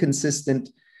an inconsistent,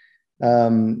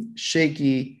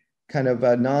 shaky, kind of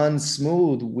a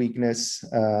non-smooth weakness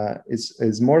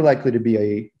is more likely to be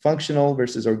a functional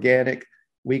versus organic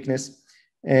weakness.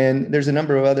 And there's a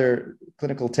number of other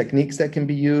clinical techniques that can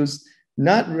be used,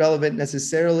 not relevant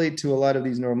necessarily to a lot of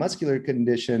these neuromuscular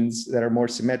conditions that are more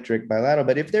symmetric bilateral.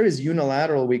 But if there is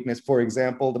unilateral weakness, for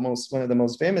example, one of the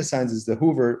most famous signs is the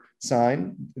Hoover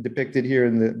sign, depicted here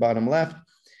in the bottom left.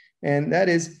 And that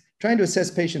is trying to assess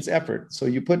patient's effort. So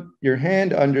you put your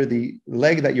hand under the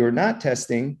leg that you're not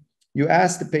testing, you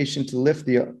ask the patient to lift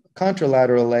the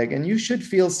contralateral leg, and you should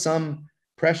feel some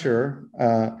pressure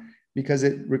because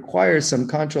it requires some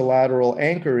contralateral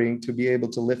anchoring to be able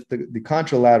to lift the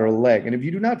contralateral leg. And if you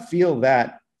do not feel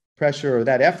that pressure or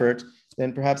that effort,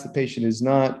 then perhaps the patient is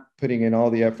not putting in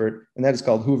all the effort, and that is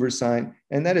called Hoover sign.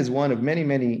 And that is one of many,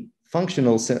 many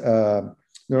functional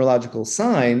neurological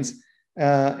signs.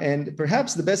 And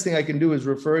perhaps the best thing I can do is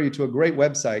refer you to a great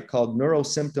website called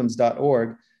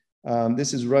neurosymptoms.org.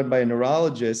 This is run by a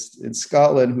neurologist in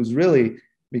Scotland who's really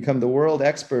become the world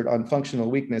expert on functional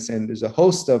weakness. And there's a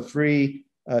host of free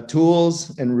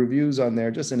tools and reviews on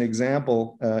there. Just an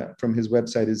example from his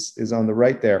website is on the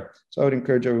right there. So I would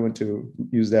encourage everyone to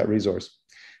use that resource.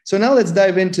 So now let's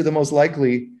dive into the most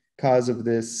likely cause of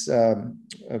this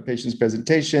patient's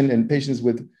presentation and patients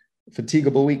with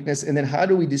fatigable weakness. And then how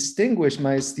do we distinguish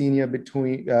myasthenia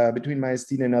between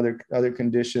myasthenia and other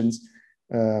conditions?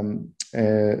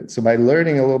 So by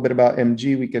learning a little bit about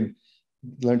MG, we can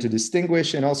learn to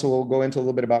distinguish, and also we'll go into a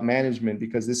little bit about management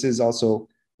because this is also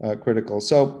critical.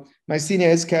 So myasthenia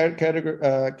is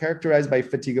characterized by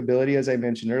fatigability, as I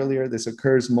mentioned earlier. This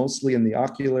occurs mostly in the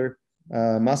ocular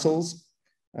muscles,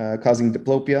 causing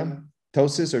diplopia.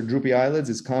 Ptosis or droopy eyelids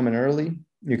is common early.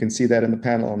 You can see that in the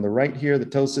panel on the right here, the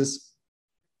ptosis.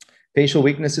 Facial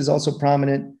weakness is also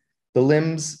prominent. The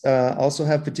limbs also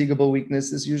have fatigable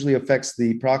weakness. This usually affects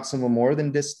the proximal more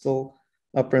than distal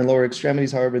upper and lower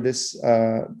extremities. However,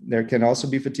 there can also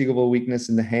be fatigable weakness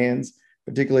in the hands,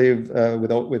 particularly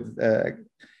with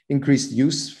increased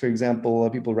use. For example,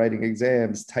 people writing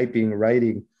exams, typing,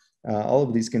 writing, all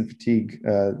of these can fatigue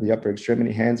the upper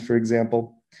extremity, hands, for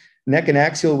example. Neck and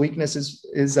axial weakness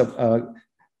is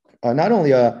not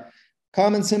only a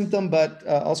common symptom, but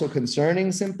also a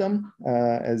concerning symptom.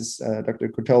 As Dr.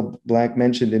 Cortel-Blanc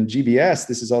mentioned in GBS,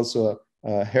 this is also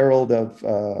a herald of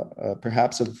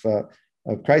perhaps of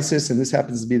crisis, and this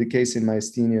happens to be the case in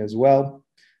myasthenia as well.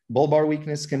 Bulbar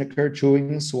weakness can occur,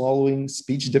 chewing, swallowing,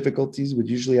 speech difficulties, which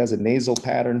usually has a nasal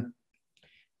pattern.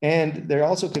 And there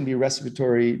also can be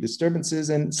respiratory disturbances,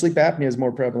 and sleep apnea is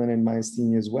more prevalent in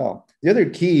myasthenia as well. The other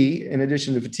key, in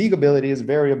addition to fatigability, is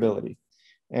variability.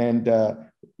 And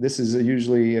this is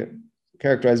usually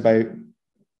characterized by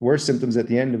worse symptoms at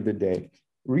the end of the day.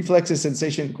 reflexes,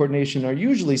 sensation, coordination are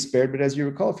usually spared, but as you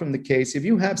recall from the case, if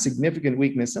you have significant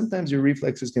weakness, sometimes your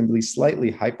reflexes can be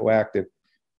slightly hypoactive,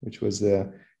 which was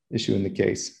the issue in the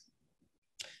case.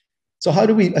 So how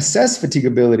do we assess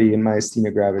fatigability in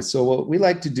myasthenia gravis? So what we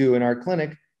like to do in our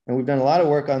clinic, and we've done a lot of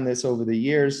work on this over the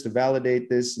years to validate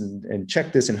this and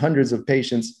check this in hundreds of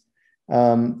patients.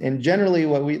 And generally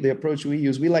the approach we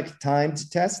use, we like timed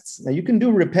tests. Now you can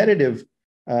do repetitive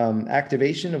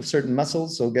activation of certain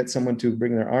muscles. So get someone to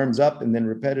bring their arms up and then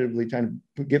repetitively trying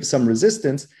to give some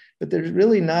resistance, but there's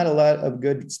really not a lot of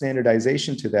good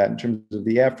standardization to that in terms of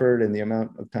the effort and the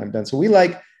amount of time done. So we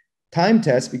like time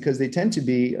tests because they tend to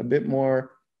be a bit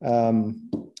more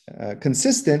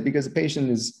consistent because the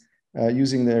patient is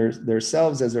using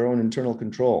themselves as their own internal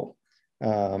control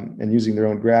and using their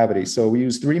own gravity. So we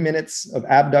use 3 minutes of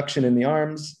abduction in the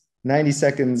arms, 90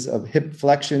 seconds of hip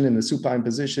flexion in the supine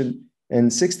position,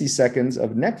 and 60 seconds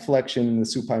of neck flexion in the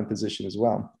supine position as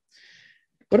well.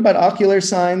 What about ocular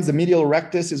signs? The medial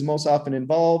rectus is most often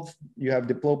involved. You have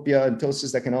diplopia and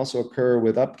ptosis that can also occur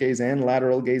with up gaze and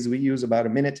lateral gaze. We use about a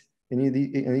minute in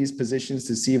these positions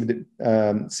to see if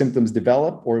the symptoms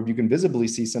develop or if you can visibly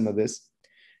see some of this.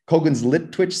 Cogan's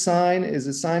lid twitch sign is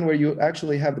a sign where you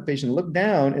actually have the patient look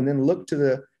down and then look to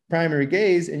the primary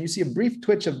gaze, and you see a brief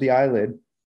twitch of the eyelid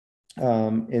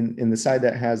in the side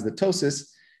that has the ptosis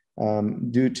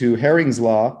due to Herring's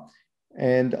law,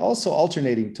 and also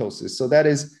alternating ptosis. So that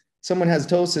is, someone has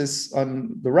ptosis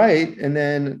on the right, and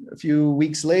then a few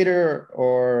weeks later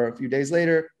or a few days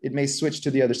later, it may switch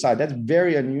to the other side. That's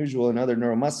very unusual in other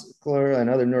neuromuscular and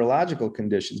other neurological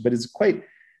conditions, but it's quite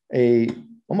a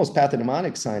almost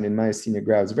pathognomonic sign in myasthenia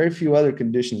gravis. Very few other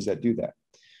conditions that do that.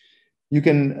 You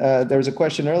can, there was a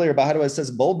question earlier about how to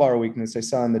assess bulbar weakness I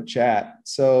saw in the chat.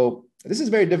 So this is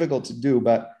very difficult to do,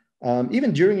 but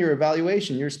even during your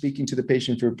evaluation, you're speaking to the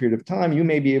patient for a period of time, you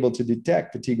may be able to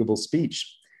detect fatigable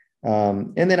speech.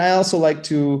 And then I also like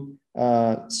to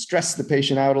stress the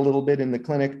patient out a little bit in the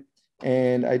clinic,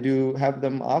 and I do have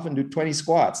them often do 20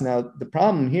 squats. Now, the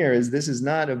problem here is this is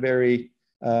not a very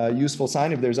useful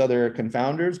sign if there's other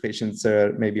confounders. Patients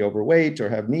may be overweight or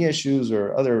have knee issues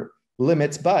or other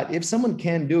limits, but if someone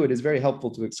can do it, it's very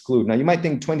helpful to exclude. Now, you might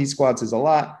think 20 squats is a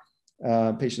lot.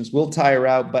 Patients will tire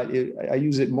out, but I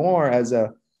use it more as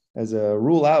a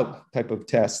rule out type of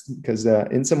test because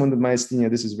in someone with myasthenia,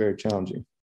 this is very challenging.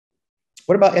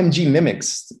 What about MG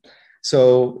mimics?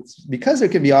 So because there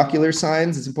can be ocular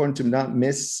signs, it's important to not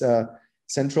miss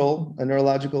central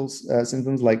neurological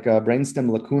symptoms like brainstem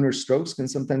lacunar strokes can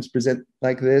sometimes present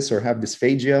like this or have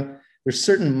dysphagia. There's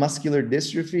certain muscular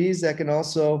dystrophies that can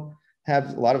also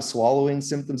have a lot of swallowing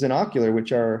symptoms in ocular,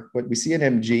 which are what we see in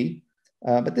MG,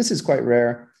 but this is quite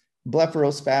rare.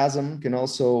 Blepharospasm can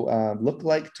also look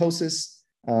like ptosis,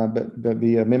 but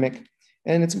be a mimic.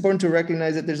 And it's important to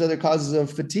recognize that there's other causes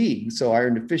of fatigue. So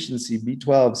iron deficiency,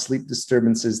 B12, sleep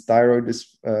disturbances, thyroid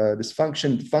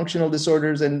dysfunction, functional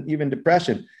disorders, and even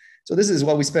depression. So this is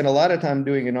what we spend a lot of time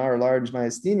doing in our large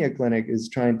myasthenia clinic, is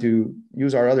trying to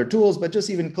use our other tools, but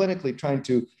just even clinically trying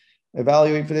to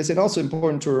evaluate for this. And also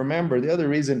important to remember, the other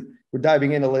reason we're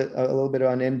diving in a little bit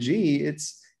on MG,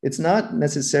 it's not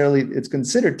necessarily, it's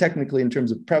considered technically in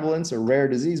terms of prevalence or rare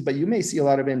disease, but you may see a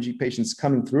lot of MG patients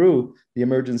coming through the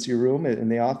emergency room,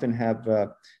 and they often have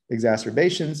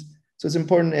exacerbations. So it's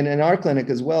important, and in our clinic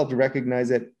as well, to recognize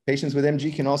that patients with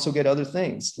MG can also get other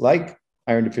things like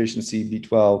iron deficiency,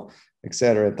 B12, et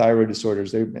cetera, thyroid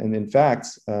disorders. And in fact,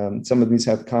 some of these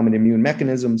have common immune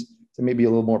mechanisms that may be a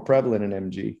little more prevalent in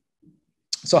MG.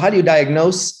 So how do you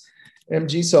diagnose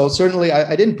MG? So certainly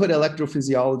I didn't put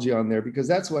electrophysiology on there because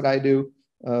that's what I do.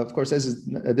 Of course, this is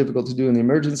difficult to do in the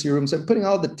emergency room. So I'm putting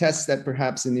all the tests that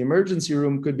perhaps in the emergency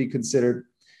room could be considered.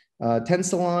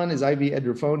 Tensilon is IV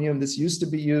edrophonium. This used to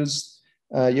be used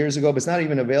years ago, but it's not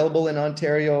even available in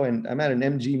Ontario. And I'm at an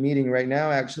MG meeting right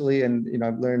now, actually. And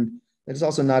I've learned that it's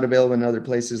also not available in other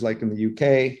places like in the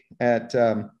UK.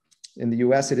 In the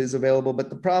US, it is available. But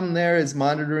the problem there is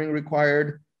monitoring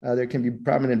required. There can be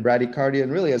prominent bradycardia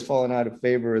and really has fallen out of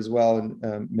favor as well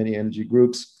in many MG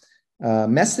groups.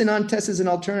 Mestinon test is an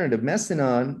alternative.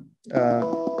 Mestinon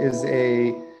is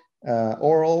a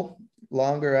oral,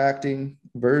 longer acting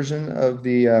version of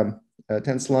the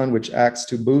Tensilon, which acts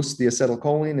to boost the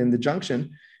acetylcholine in the junction.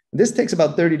 This takes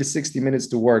about 30 to 60 minutes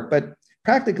to work, but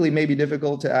practically may be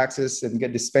difficult to access and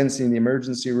get dispensing in the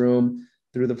emergency room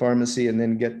through the pharmacy and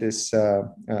then get this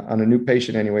on a new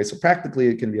patient anyway. So practically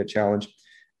it can be a challenge.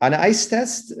 An ICE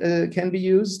test can be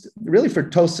used really for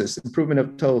ptosis, improvement of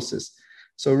ptosis.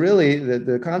 So really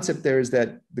the concept there is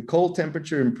that the cold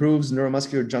temperature improves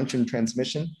neuromuscular junction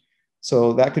transmission.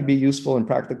 So that could be useful and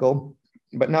practical.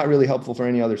 but not really helpful for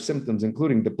any other symptoms,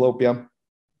 including diplopia.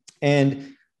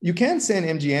 And you can send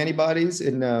MG antibodies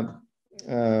in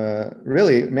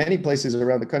really many places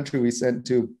around the country. We sent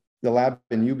to the lab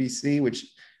in UBC,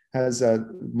 which has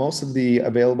most of the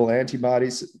available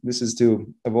antibodies. This is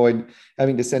to avoid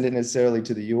having to send it necessarily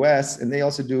to the US. And they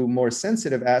also do more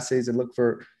sensitive assays and look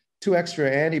for 2 extra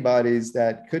antibodies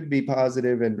that could be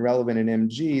positive and relevant in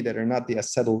MG that are not the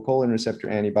acetylcholine receptor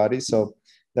antibodies. So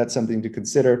that's something to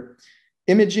consider.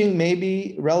 Imaging may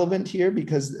be relevant here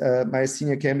because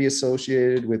myasthenia can be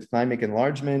associated with thymic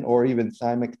enlargement or even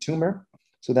thymic tumor.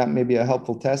 So that may be a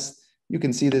helpful test. You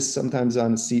can see this sometimes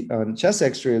on chest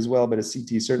x-ray as well, but a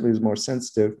CT certainly is more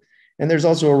sensitive. And there's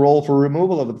also a role for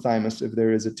removal of the thymus if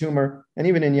there is a tumor. And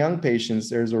even in young patients,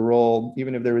 there's a role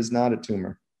even if there is not a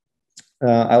tumor.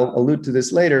 I'll allude to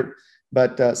this later,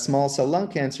 but small cell lung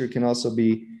cancer can also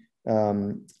be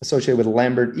associated with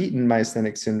Lambert-Eaton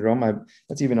myasthenic syndrome.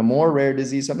 That's even a more rare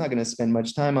disease. So I'm not going to spend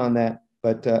much time on that,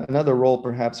 but another role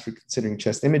perhaps for considering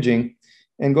chest imaging.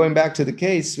 And going back to the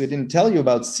case, we didn't tell you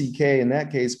about CK in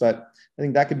that case, but I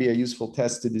think that could be a useful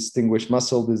test to distinguish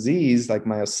muscle disease like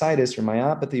myositis or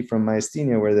myopathy from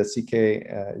myasthenia, where the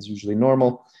CK is usually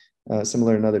normal,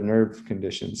 similar in other nerve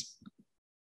conditions.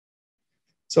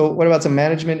 So what about some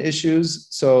management issues?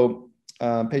 So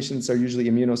patients are usually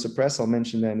immunosuppressed. I'll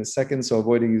mention that in a second. So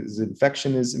avoiding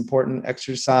infection is important.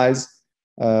 Exercise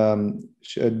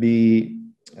should be,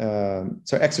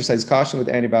 exercise caution with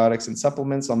antibiotics and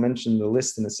supplements. I'll mention the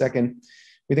list in a second.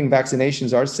 We think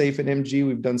vaccinations are safe in MG.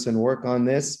 We've done some work on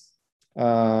this,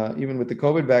 even with the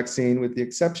COVID vaccine, with the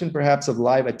exception perhaps of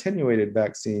live attenuated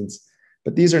vaccines.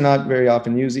 But these are not very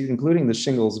often used, including the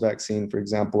shingles vaccine, for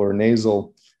example, or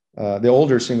nasal, the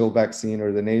older shingle vaccine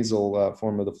or the nasal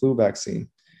form of the flu vaccine.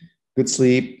 Good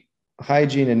sleep,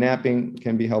 hygiene, and napping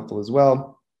can be helpful as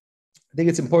well. I think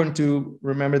it's important to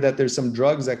remember that there's some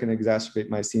drugs that can exacerbate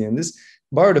myasthenia. And this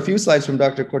borrowed a few slides from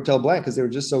Dr. Cortel-Blanc because they were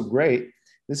just so great.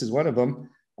 This is one of them.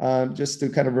 Just to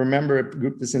kind of remember,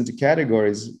 group this into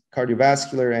categories: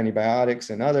 cardiovascular, antibiotics,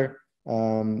 and other.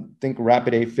 Think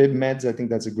rapid AFib meds. I think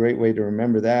that's a great way to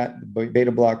remember that.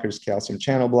 Beta blockers, calcium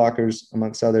channel blockers,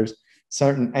 amongst others.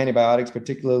 Certain antibiotics,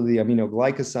 particularly the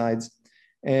aminoglycosides,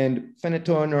 and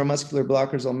phenytoin neuromuscular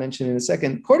blockers I'll mention in a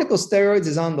second. Corticosteroids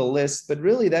is on the list, but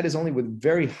really that is only with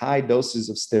very high doses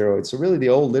of steroids. So really the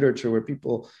old literature where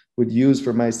people would use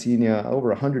for myasthenia over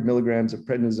 100 milligrams of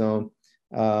prednisone,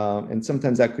 and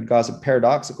sometimes that could cause a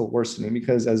paradoxical worsening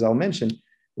because, as I'll mention,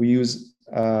 we use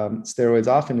steroids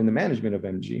often in the management of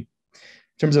MG. In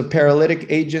terms of paralytic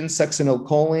agents,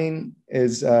 succinylcholine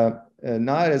is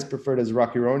not as preferred as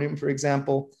rocuronium, for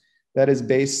example. That is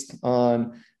based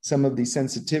on some of the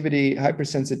sensitivity,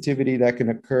 hypersensitivity that can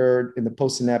occur in the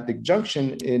postsynaptic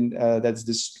junction that's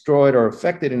destroyed or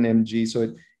affected in MG. So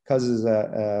it causes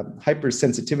a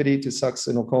hypersensitivity to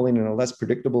succinylcholine and a less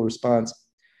predictable response.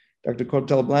 Dr.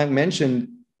 Cortel-Blanc mentioned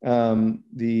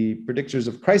the predictors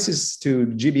of crisis to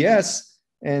GBS,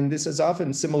 and this is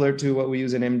often similar to what we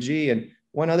use in MG. And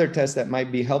one other test that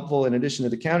might be helpful in addition to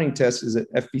the counting test is an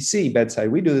FBC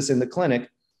bedside. We do this in the clinic,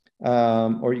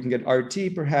 or you can get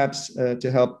RT perhaps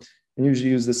to help, and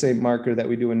usually use the same marker that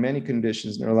we do in many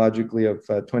conditions neurologically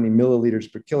of 20 milliliters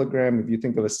per kilogram. If you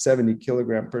think of a 70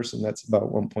 kilogram person, that's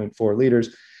about 1.4 liters.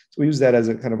 So we use that as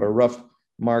a kind of a rough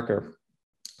marker.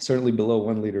 Certainly below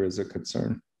 1 liter is a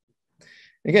concern.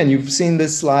 Again, you've seen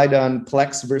this slide on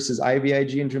Plex versus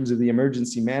IVIG in terms of the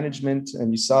emergency management,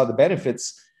 and you saw the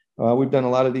benefits. We've done a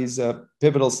lot of these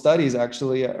pivotal studies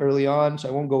actually early on, so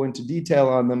I won't go into detail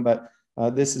on them, but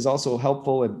this is also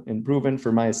helpful and proven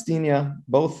for myasthenia,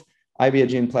 both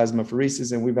IVIG and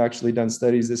plasmapheresis, and we've actually done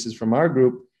studies, this is from our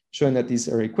group, showing that these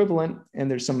are equivalent, and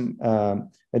there's some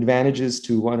advantages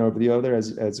to one over the other,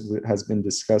 as has been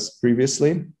discussed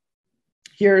previously.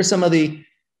 Here are some of the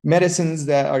medicines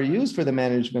that are used for the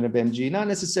management of MG, not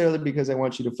necessarily because I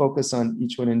want you to focus on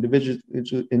each one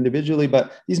individually,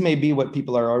 but these may be what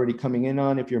people are already coming in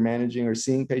on if you're managing or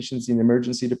seeing patients in the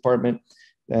emergency department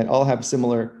that all have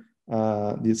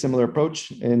the similar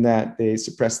approach in that they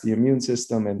suppress the immune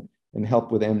system and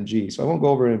help with MG. So I won't go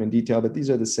over them in detail, but these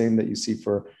are the same that you see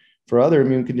for other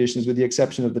immune conditions, with the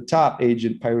exception of the top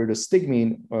agent,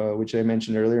 pyridostigmine, which I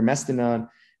mentioned earlier, mestinon.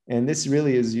 And this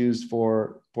really is used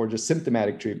for just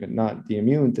symptomatic treatment, not the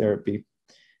immune therapy.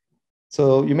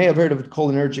 So you may have heard of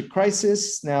cholinergic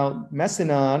crisis. Now,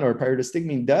 mestinon or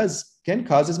pyridostigmine can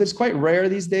cause this, but it's quite rare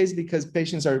these days because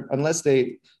patients are, unless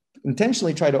they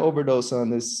intentionally try to overdose on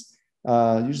this,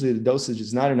 usually the dosage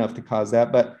is not enough to cause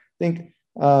that. But I think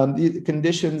the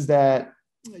conditions that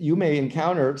you may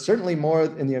encounter, certainly more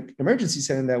in the emergency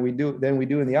setting than we do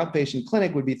in the outpatient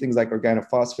clinic, would be things like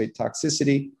organophosphate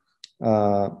toxicity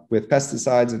with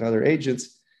pesticides and other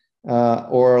agents,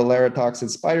 or larotoxin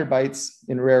spider bites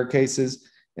in rare cases.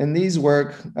 And these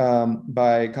work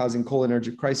by causing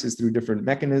cholinergic crisis through different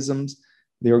mechanisms.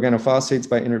 The organophosphates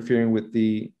by interfering with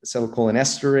the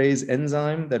acetylcholinesterase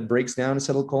enzyme that breaks down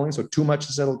acetylcholine, so too much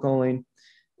acetylcholine,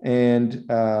 and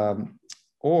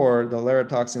or the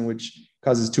larotoxin, which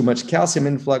causes too much calcium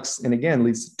influx, and again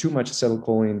leads to too much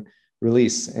acetylcholine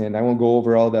release. And I won't go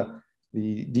over all the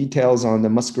details on the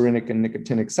muscarinic and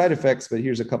nicotinic side effects, but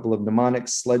here's a couple of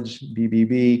mnemonics: sludge,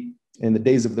 BBB, and the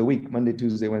days of the week: Monday,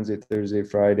 Tuesday, Wednesday, Thursday,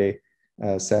 Friday,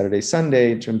 Saturday,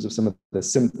 Sunday, in terms of some of the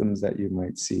symptoms that you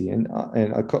might see, and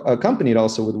accompanied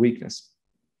also with weakness.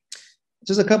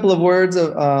 Just a couple of words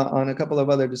on a couple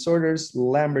of other disorders: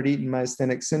 Lambert-Eaton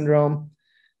myasthenic syndrome.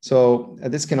 So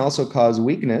this can also cause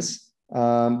weakness,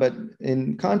 but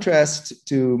in contrast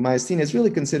to myasthenia, it's really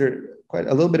considered quite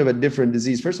a little bit of a different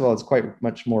disease. First of all, it's quite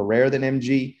much more rare than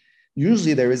MG.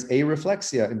 Usually there is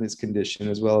areflexia in this condition,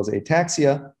 as well as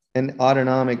ataxia and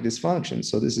autonomic dysfunction.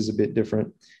 So this is a bit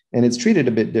different, and it's treated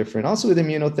a bit different. Also with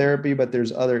immunotherapy, but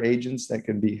there's other agents that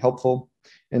can be helpful,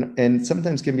 and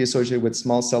sometimes can be associated with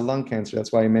small cell lung cancer.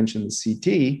 That's why I mentioned the CT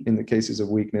in the cases of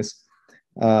weakness.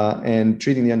 And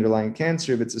treating the underlying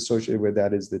cancer, if it's associated with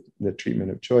that, is the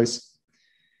treatment of choice.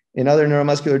 In other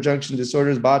neuromuscular junction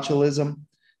disorders, botulism.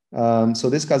 So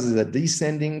this causes a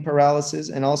descending paralysis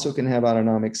and also can have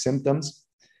autonomic symptoms.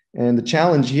 And the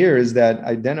challenge here is that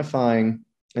identifying,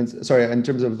 in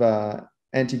terms of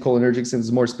anticholinergic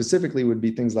symptoms, more specifically would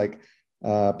be things like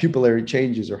pupillary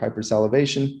changes or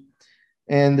hypersalivation.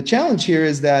 And the challenge here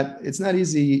is that it's not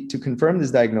easy to confirm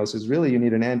this diagnosis. Really, you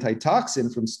need an antitoxin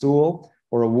from stool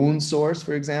or a wound source,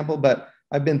 for example. But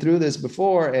I've been through this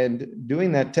before, and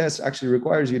doing that test actually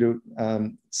requires you to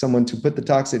someone to put the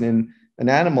toxin in an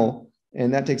animal,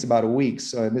 and that takes about a week.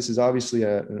 So, and this is obviously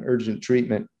an urgent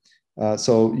treatment.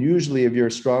 So usually if you're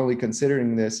strongly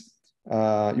considering this,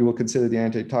 you will consider the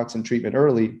antitoxin treatment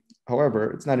early.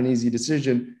 However, it's not an easy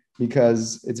decision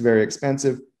because it's very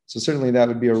expensive. So certainly that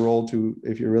would be a role to,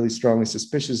 if you're really strongly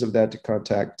suspicious of that, to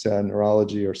contact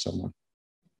neurology or someone.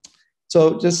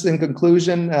 So just in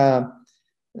conclusion,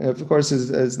 of course,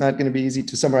 it's not going to be easy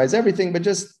to summarize everything, but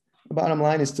just the bottom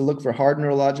line is to look for hard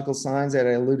neurological signs that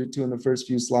I alluded to in the first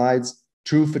few slides,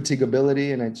 true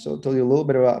fatigability, and I told you a little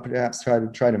bit about perhaps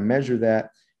try to measure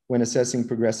that when assessing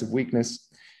progressive weakness.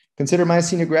 Consider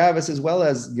myasthenia gravis as well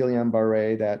as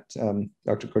Guillain-Barré that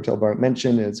Dr. Cortel-Barnett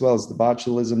mentioned, as well as the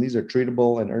botulism. These are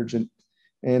treatable and urgent.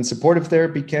 And supportive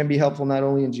therapy can be helpful not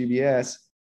only in GBS,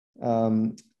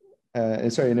 in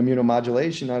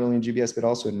immunomodulation, not only in GBS, but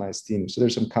also in myasthenia. So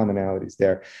there's some commonalities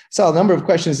there. Saw a number of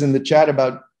questions in the chat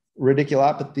about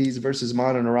radiculopathies versus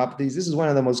mononeuropathies. This is one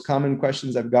of the most common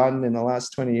questions I've gotten in the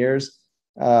last 20 years.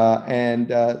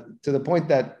 To the point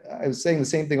that I was saying the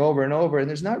same thing over and over, and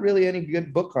there's not really any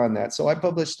good book on that. So I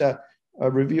published a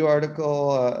review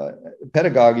article,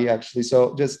 pedagogy actually.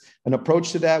 So just an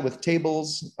approach to that with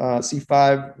tables,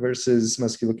 C5 versus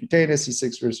musculocutaneous,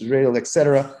 C6 versus radial,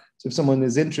 etc. So if someone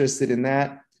is interested in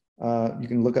that, you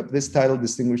can look up this title,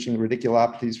 Distinguishing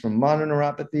Radiculopathies from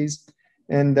Mononeuropathies.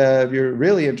 And if you're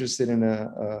really interested in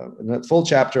a full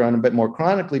chapter on a bit more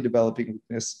chronically developing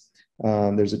weakness,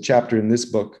 there's a chapter in this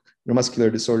book,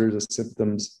 Neuromuscular Disorders of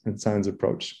Symptoms and Signs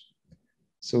Approach.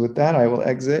 So with that, I will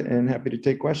exit and happy to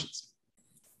take questions.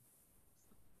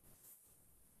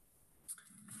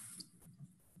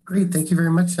 Great, thank you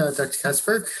very much, Dr.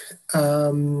 Katzberg.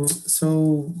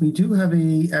 So we do have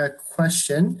a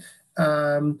question.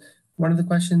 One of the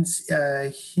questions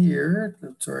here,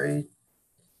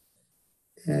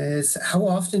 is how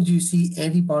often do you see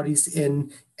antibodies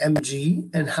in MG,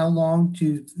 and how long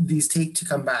do these take to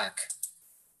come back?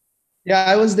 Yeah,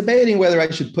 I was debating whether I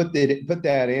should put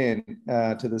that in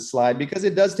to the slide, because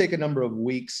it does take a number of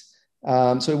weeks.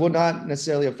 So it will not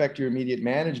necessarily affect your immediate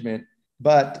management,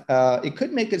 but it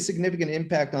could make a significant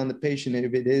impact on the patient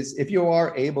if you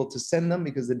are able to send them,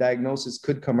 because the diagnosis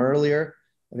could come earlier.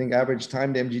 I think average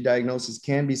time to MG diagnosis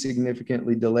can be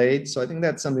significantly delayed. So I think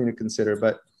that's something to consider.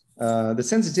 But the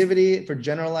sensitivity for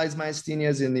generalized myasthenia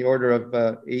is in the order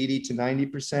of 80 to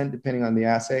 90%, depending on the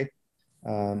assay.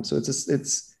 So it's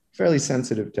a fairly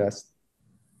sensitive test.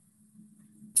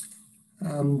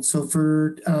 So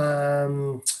for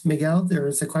Miguel, there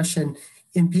is a question.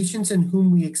 In patients in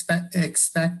whom we expect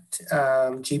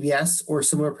GBS or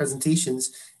similar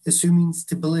presentations, assuming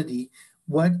stability,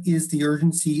 what is the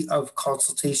urgency of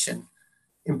consultation?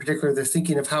 In particular, they're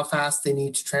thinking of how fast they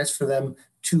need to transfer them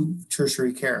to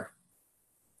tertiary care.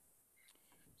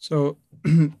 So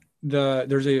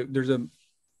there's a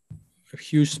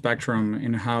huge spectrum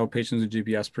in how patients with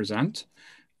GBS present.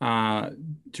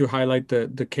 To highlight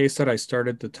the case that I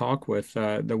started the talk with,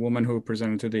 the woman who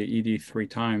presented to the ED 3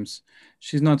 times,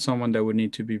 she's not someone that would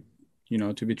need to be,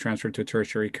 to be transferred to a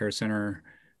tertiary care center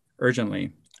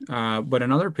urgently. But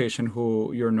another patient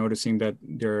who you're noticing that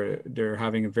they're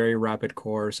having a very rapid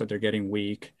course, that they're getting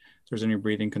weak, if there's any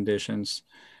breathing conditions,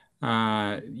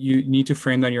 you need to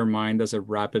frame that in your mind as a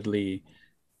rapidly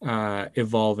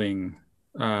evolving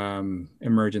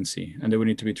emergency, and they would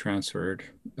need to be transferred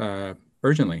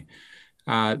urgently.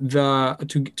 To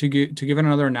give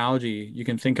another analogy, you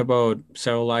can think about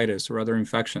cellulitis or other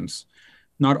infections.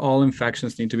 Not all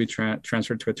infections need to be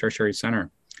transferred to a tertiary center,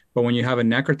 but when you have a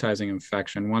necrotizing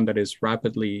infection, one that is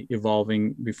rapidly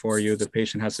evolving before you, the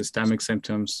patient has systemic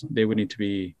symptoms, they would need to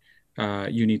be,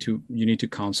 you need to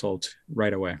consult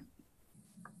right away.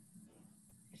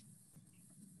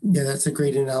 Yeah, that's a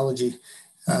great analogy.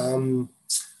 All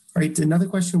right, another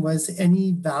question was,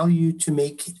 any value to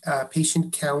make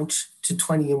patient count to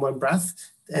 20 in one breath,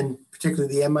 and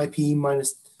particularly the MIP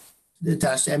minus the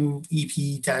dash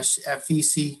MEP dash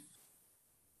FVC?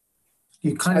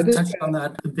 You kind of touched on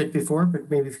that a bit before, but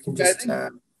maybe if you can just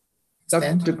expand.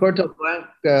 Dr. Cortel-Blanc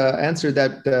answered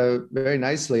that very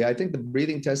nicely. I think the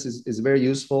breathing test is very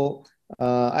useful.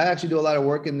 I actually do a lot of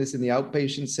work in this in the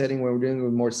outpatient setting where we're dealing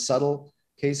with more subtle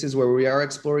cases where we are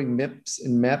exploring MIPS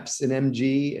and MEPS and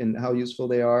MG and how useful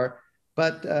they are.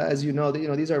 But as you know,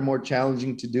 these are more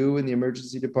challenging to do in the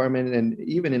emergency department and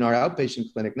even in our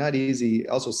outpatient clinic, not easy.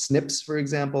 Also SNPs, for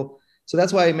example. So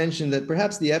that's why I mentioned that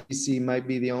perhaps the FVC might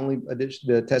be the only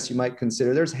the test you might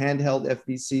consider. There's handheld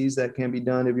FVCs that can be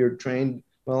done if you're trained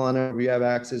well on it, if you have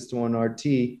access to an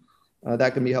RT.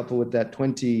 That can be helpful with that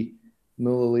 20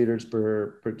 milliliters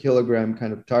per kilogram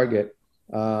kind of target.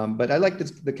 But I like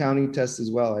the counting test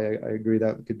as well. I agree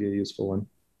that could be a useful one.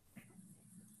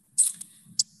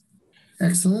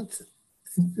 Excellent.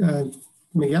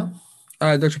 Miguel?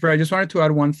 Dr. Perry, I just wanted to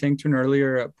add one thing to an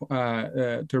earlier,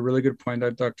 to a really good point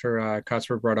that Dr.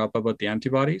 Katzberg brought up about the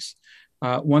antibodies.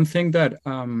 One thing that,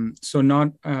 so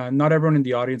not everyone in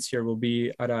the audience here will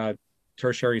be at a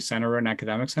tertiary center or an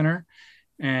academic center.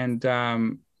 And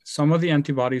some of the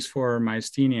antibodies for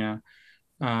myasthenia,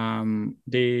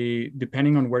 they,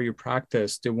 depending on where you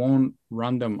practice, they won't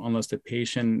run them unless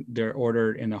they're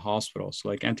ordered in a hospital. So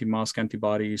like anti-MuSK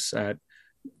antibodies at,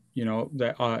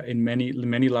 that in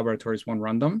many laboratories won't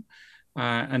run them.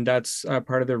 And that's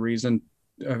part of the reason,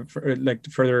 furthering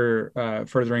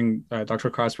Dr.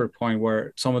 Katzberg's point,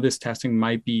 where some of this testing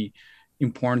might be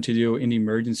important to do in the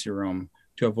emergency room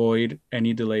to avoid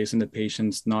any delays in the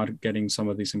patients not getting some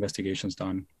of these investigations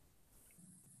done.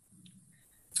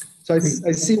 So I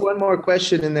see one more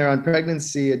question in there on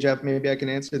pregnancy, Jeff. Maybe I can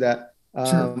answer that.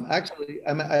 Sure. Actually,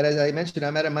 as I mentioned,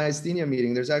 I'm at a myasthenia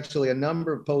meeting. There's actually a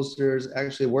number of posters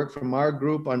actually work from our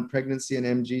group on pregnancy and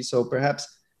MG. So perhaps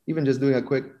even just doing a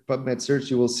quick PubMed search,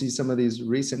 you will see some of these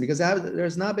recent, because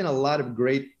there's not been a lot of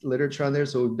great literature on there.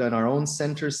 So we've done our own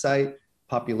center site,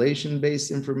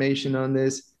 population-based information on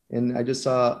this. And I just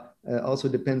saw, also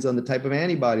depends on the type of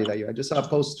antibody that I just saw a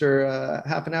poster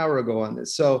half an hour ago on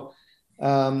this. So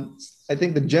I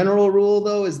think the general rule,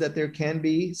 though, is that there can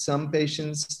be some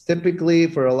patients, typically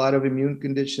for a lot of immune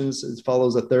conditions, it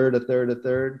follows a third.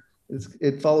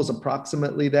 It follows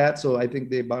approximately that. So I think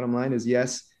the bottom line is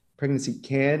yes, pregnancy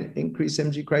can increase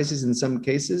MG crisis in some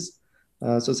cases.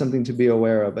 So something to be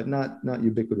aware of, but not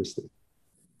ubiquitously.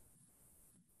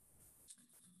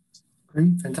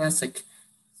 Great, fantastic.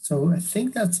 So I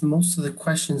think that's most of the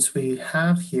questions we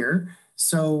have here.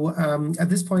 So at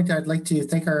this point, I'd like to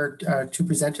thank our two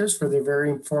presenters for their very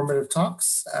informative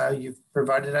talks. You've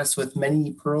provided us with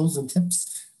many pearls and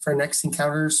tips for our next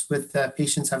encounters with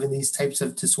patients having these types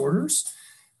of disorders.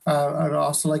 I'd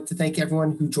also like to thank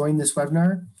everyone who joined this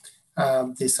webinar,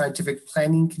 the Scientific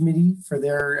Planning Committee for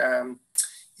their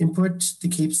input, the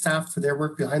CAPE staff for their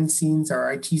work behind the scenes,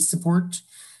 our IT support.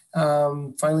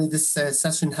 Finally, this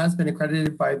session has been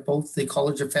accredited by both the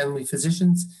College of Family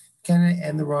Physicians Canada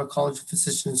and the Royal College of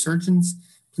Physicians and Surgeons.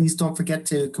 Please don't forget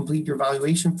to complete your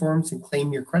evaluation forms and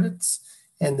claim your credits.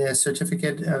 And the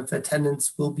certificate of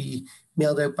attendance will be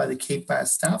mailed out by the CAPE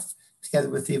staff together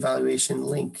with the evaluation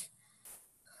link.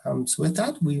 So with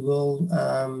that, we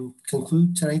will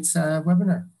conclude tonight's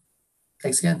webinar.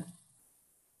 Thanks again.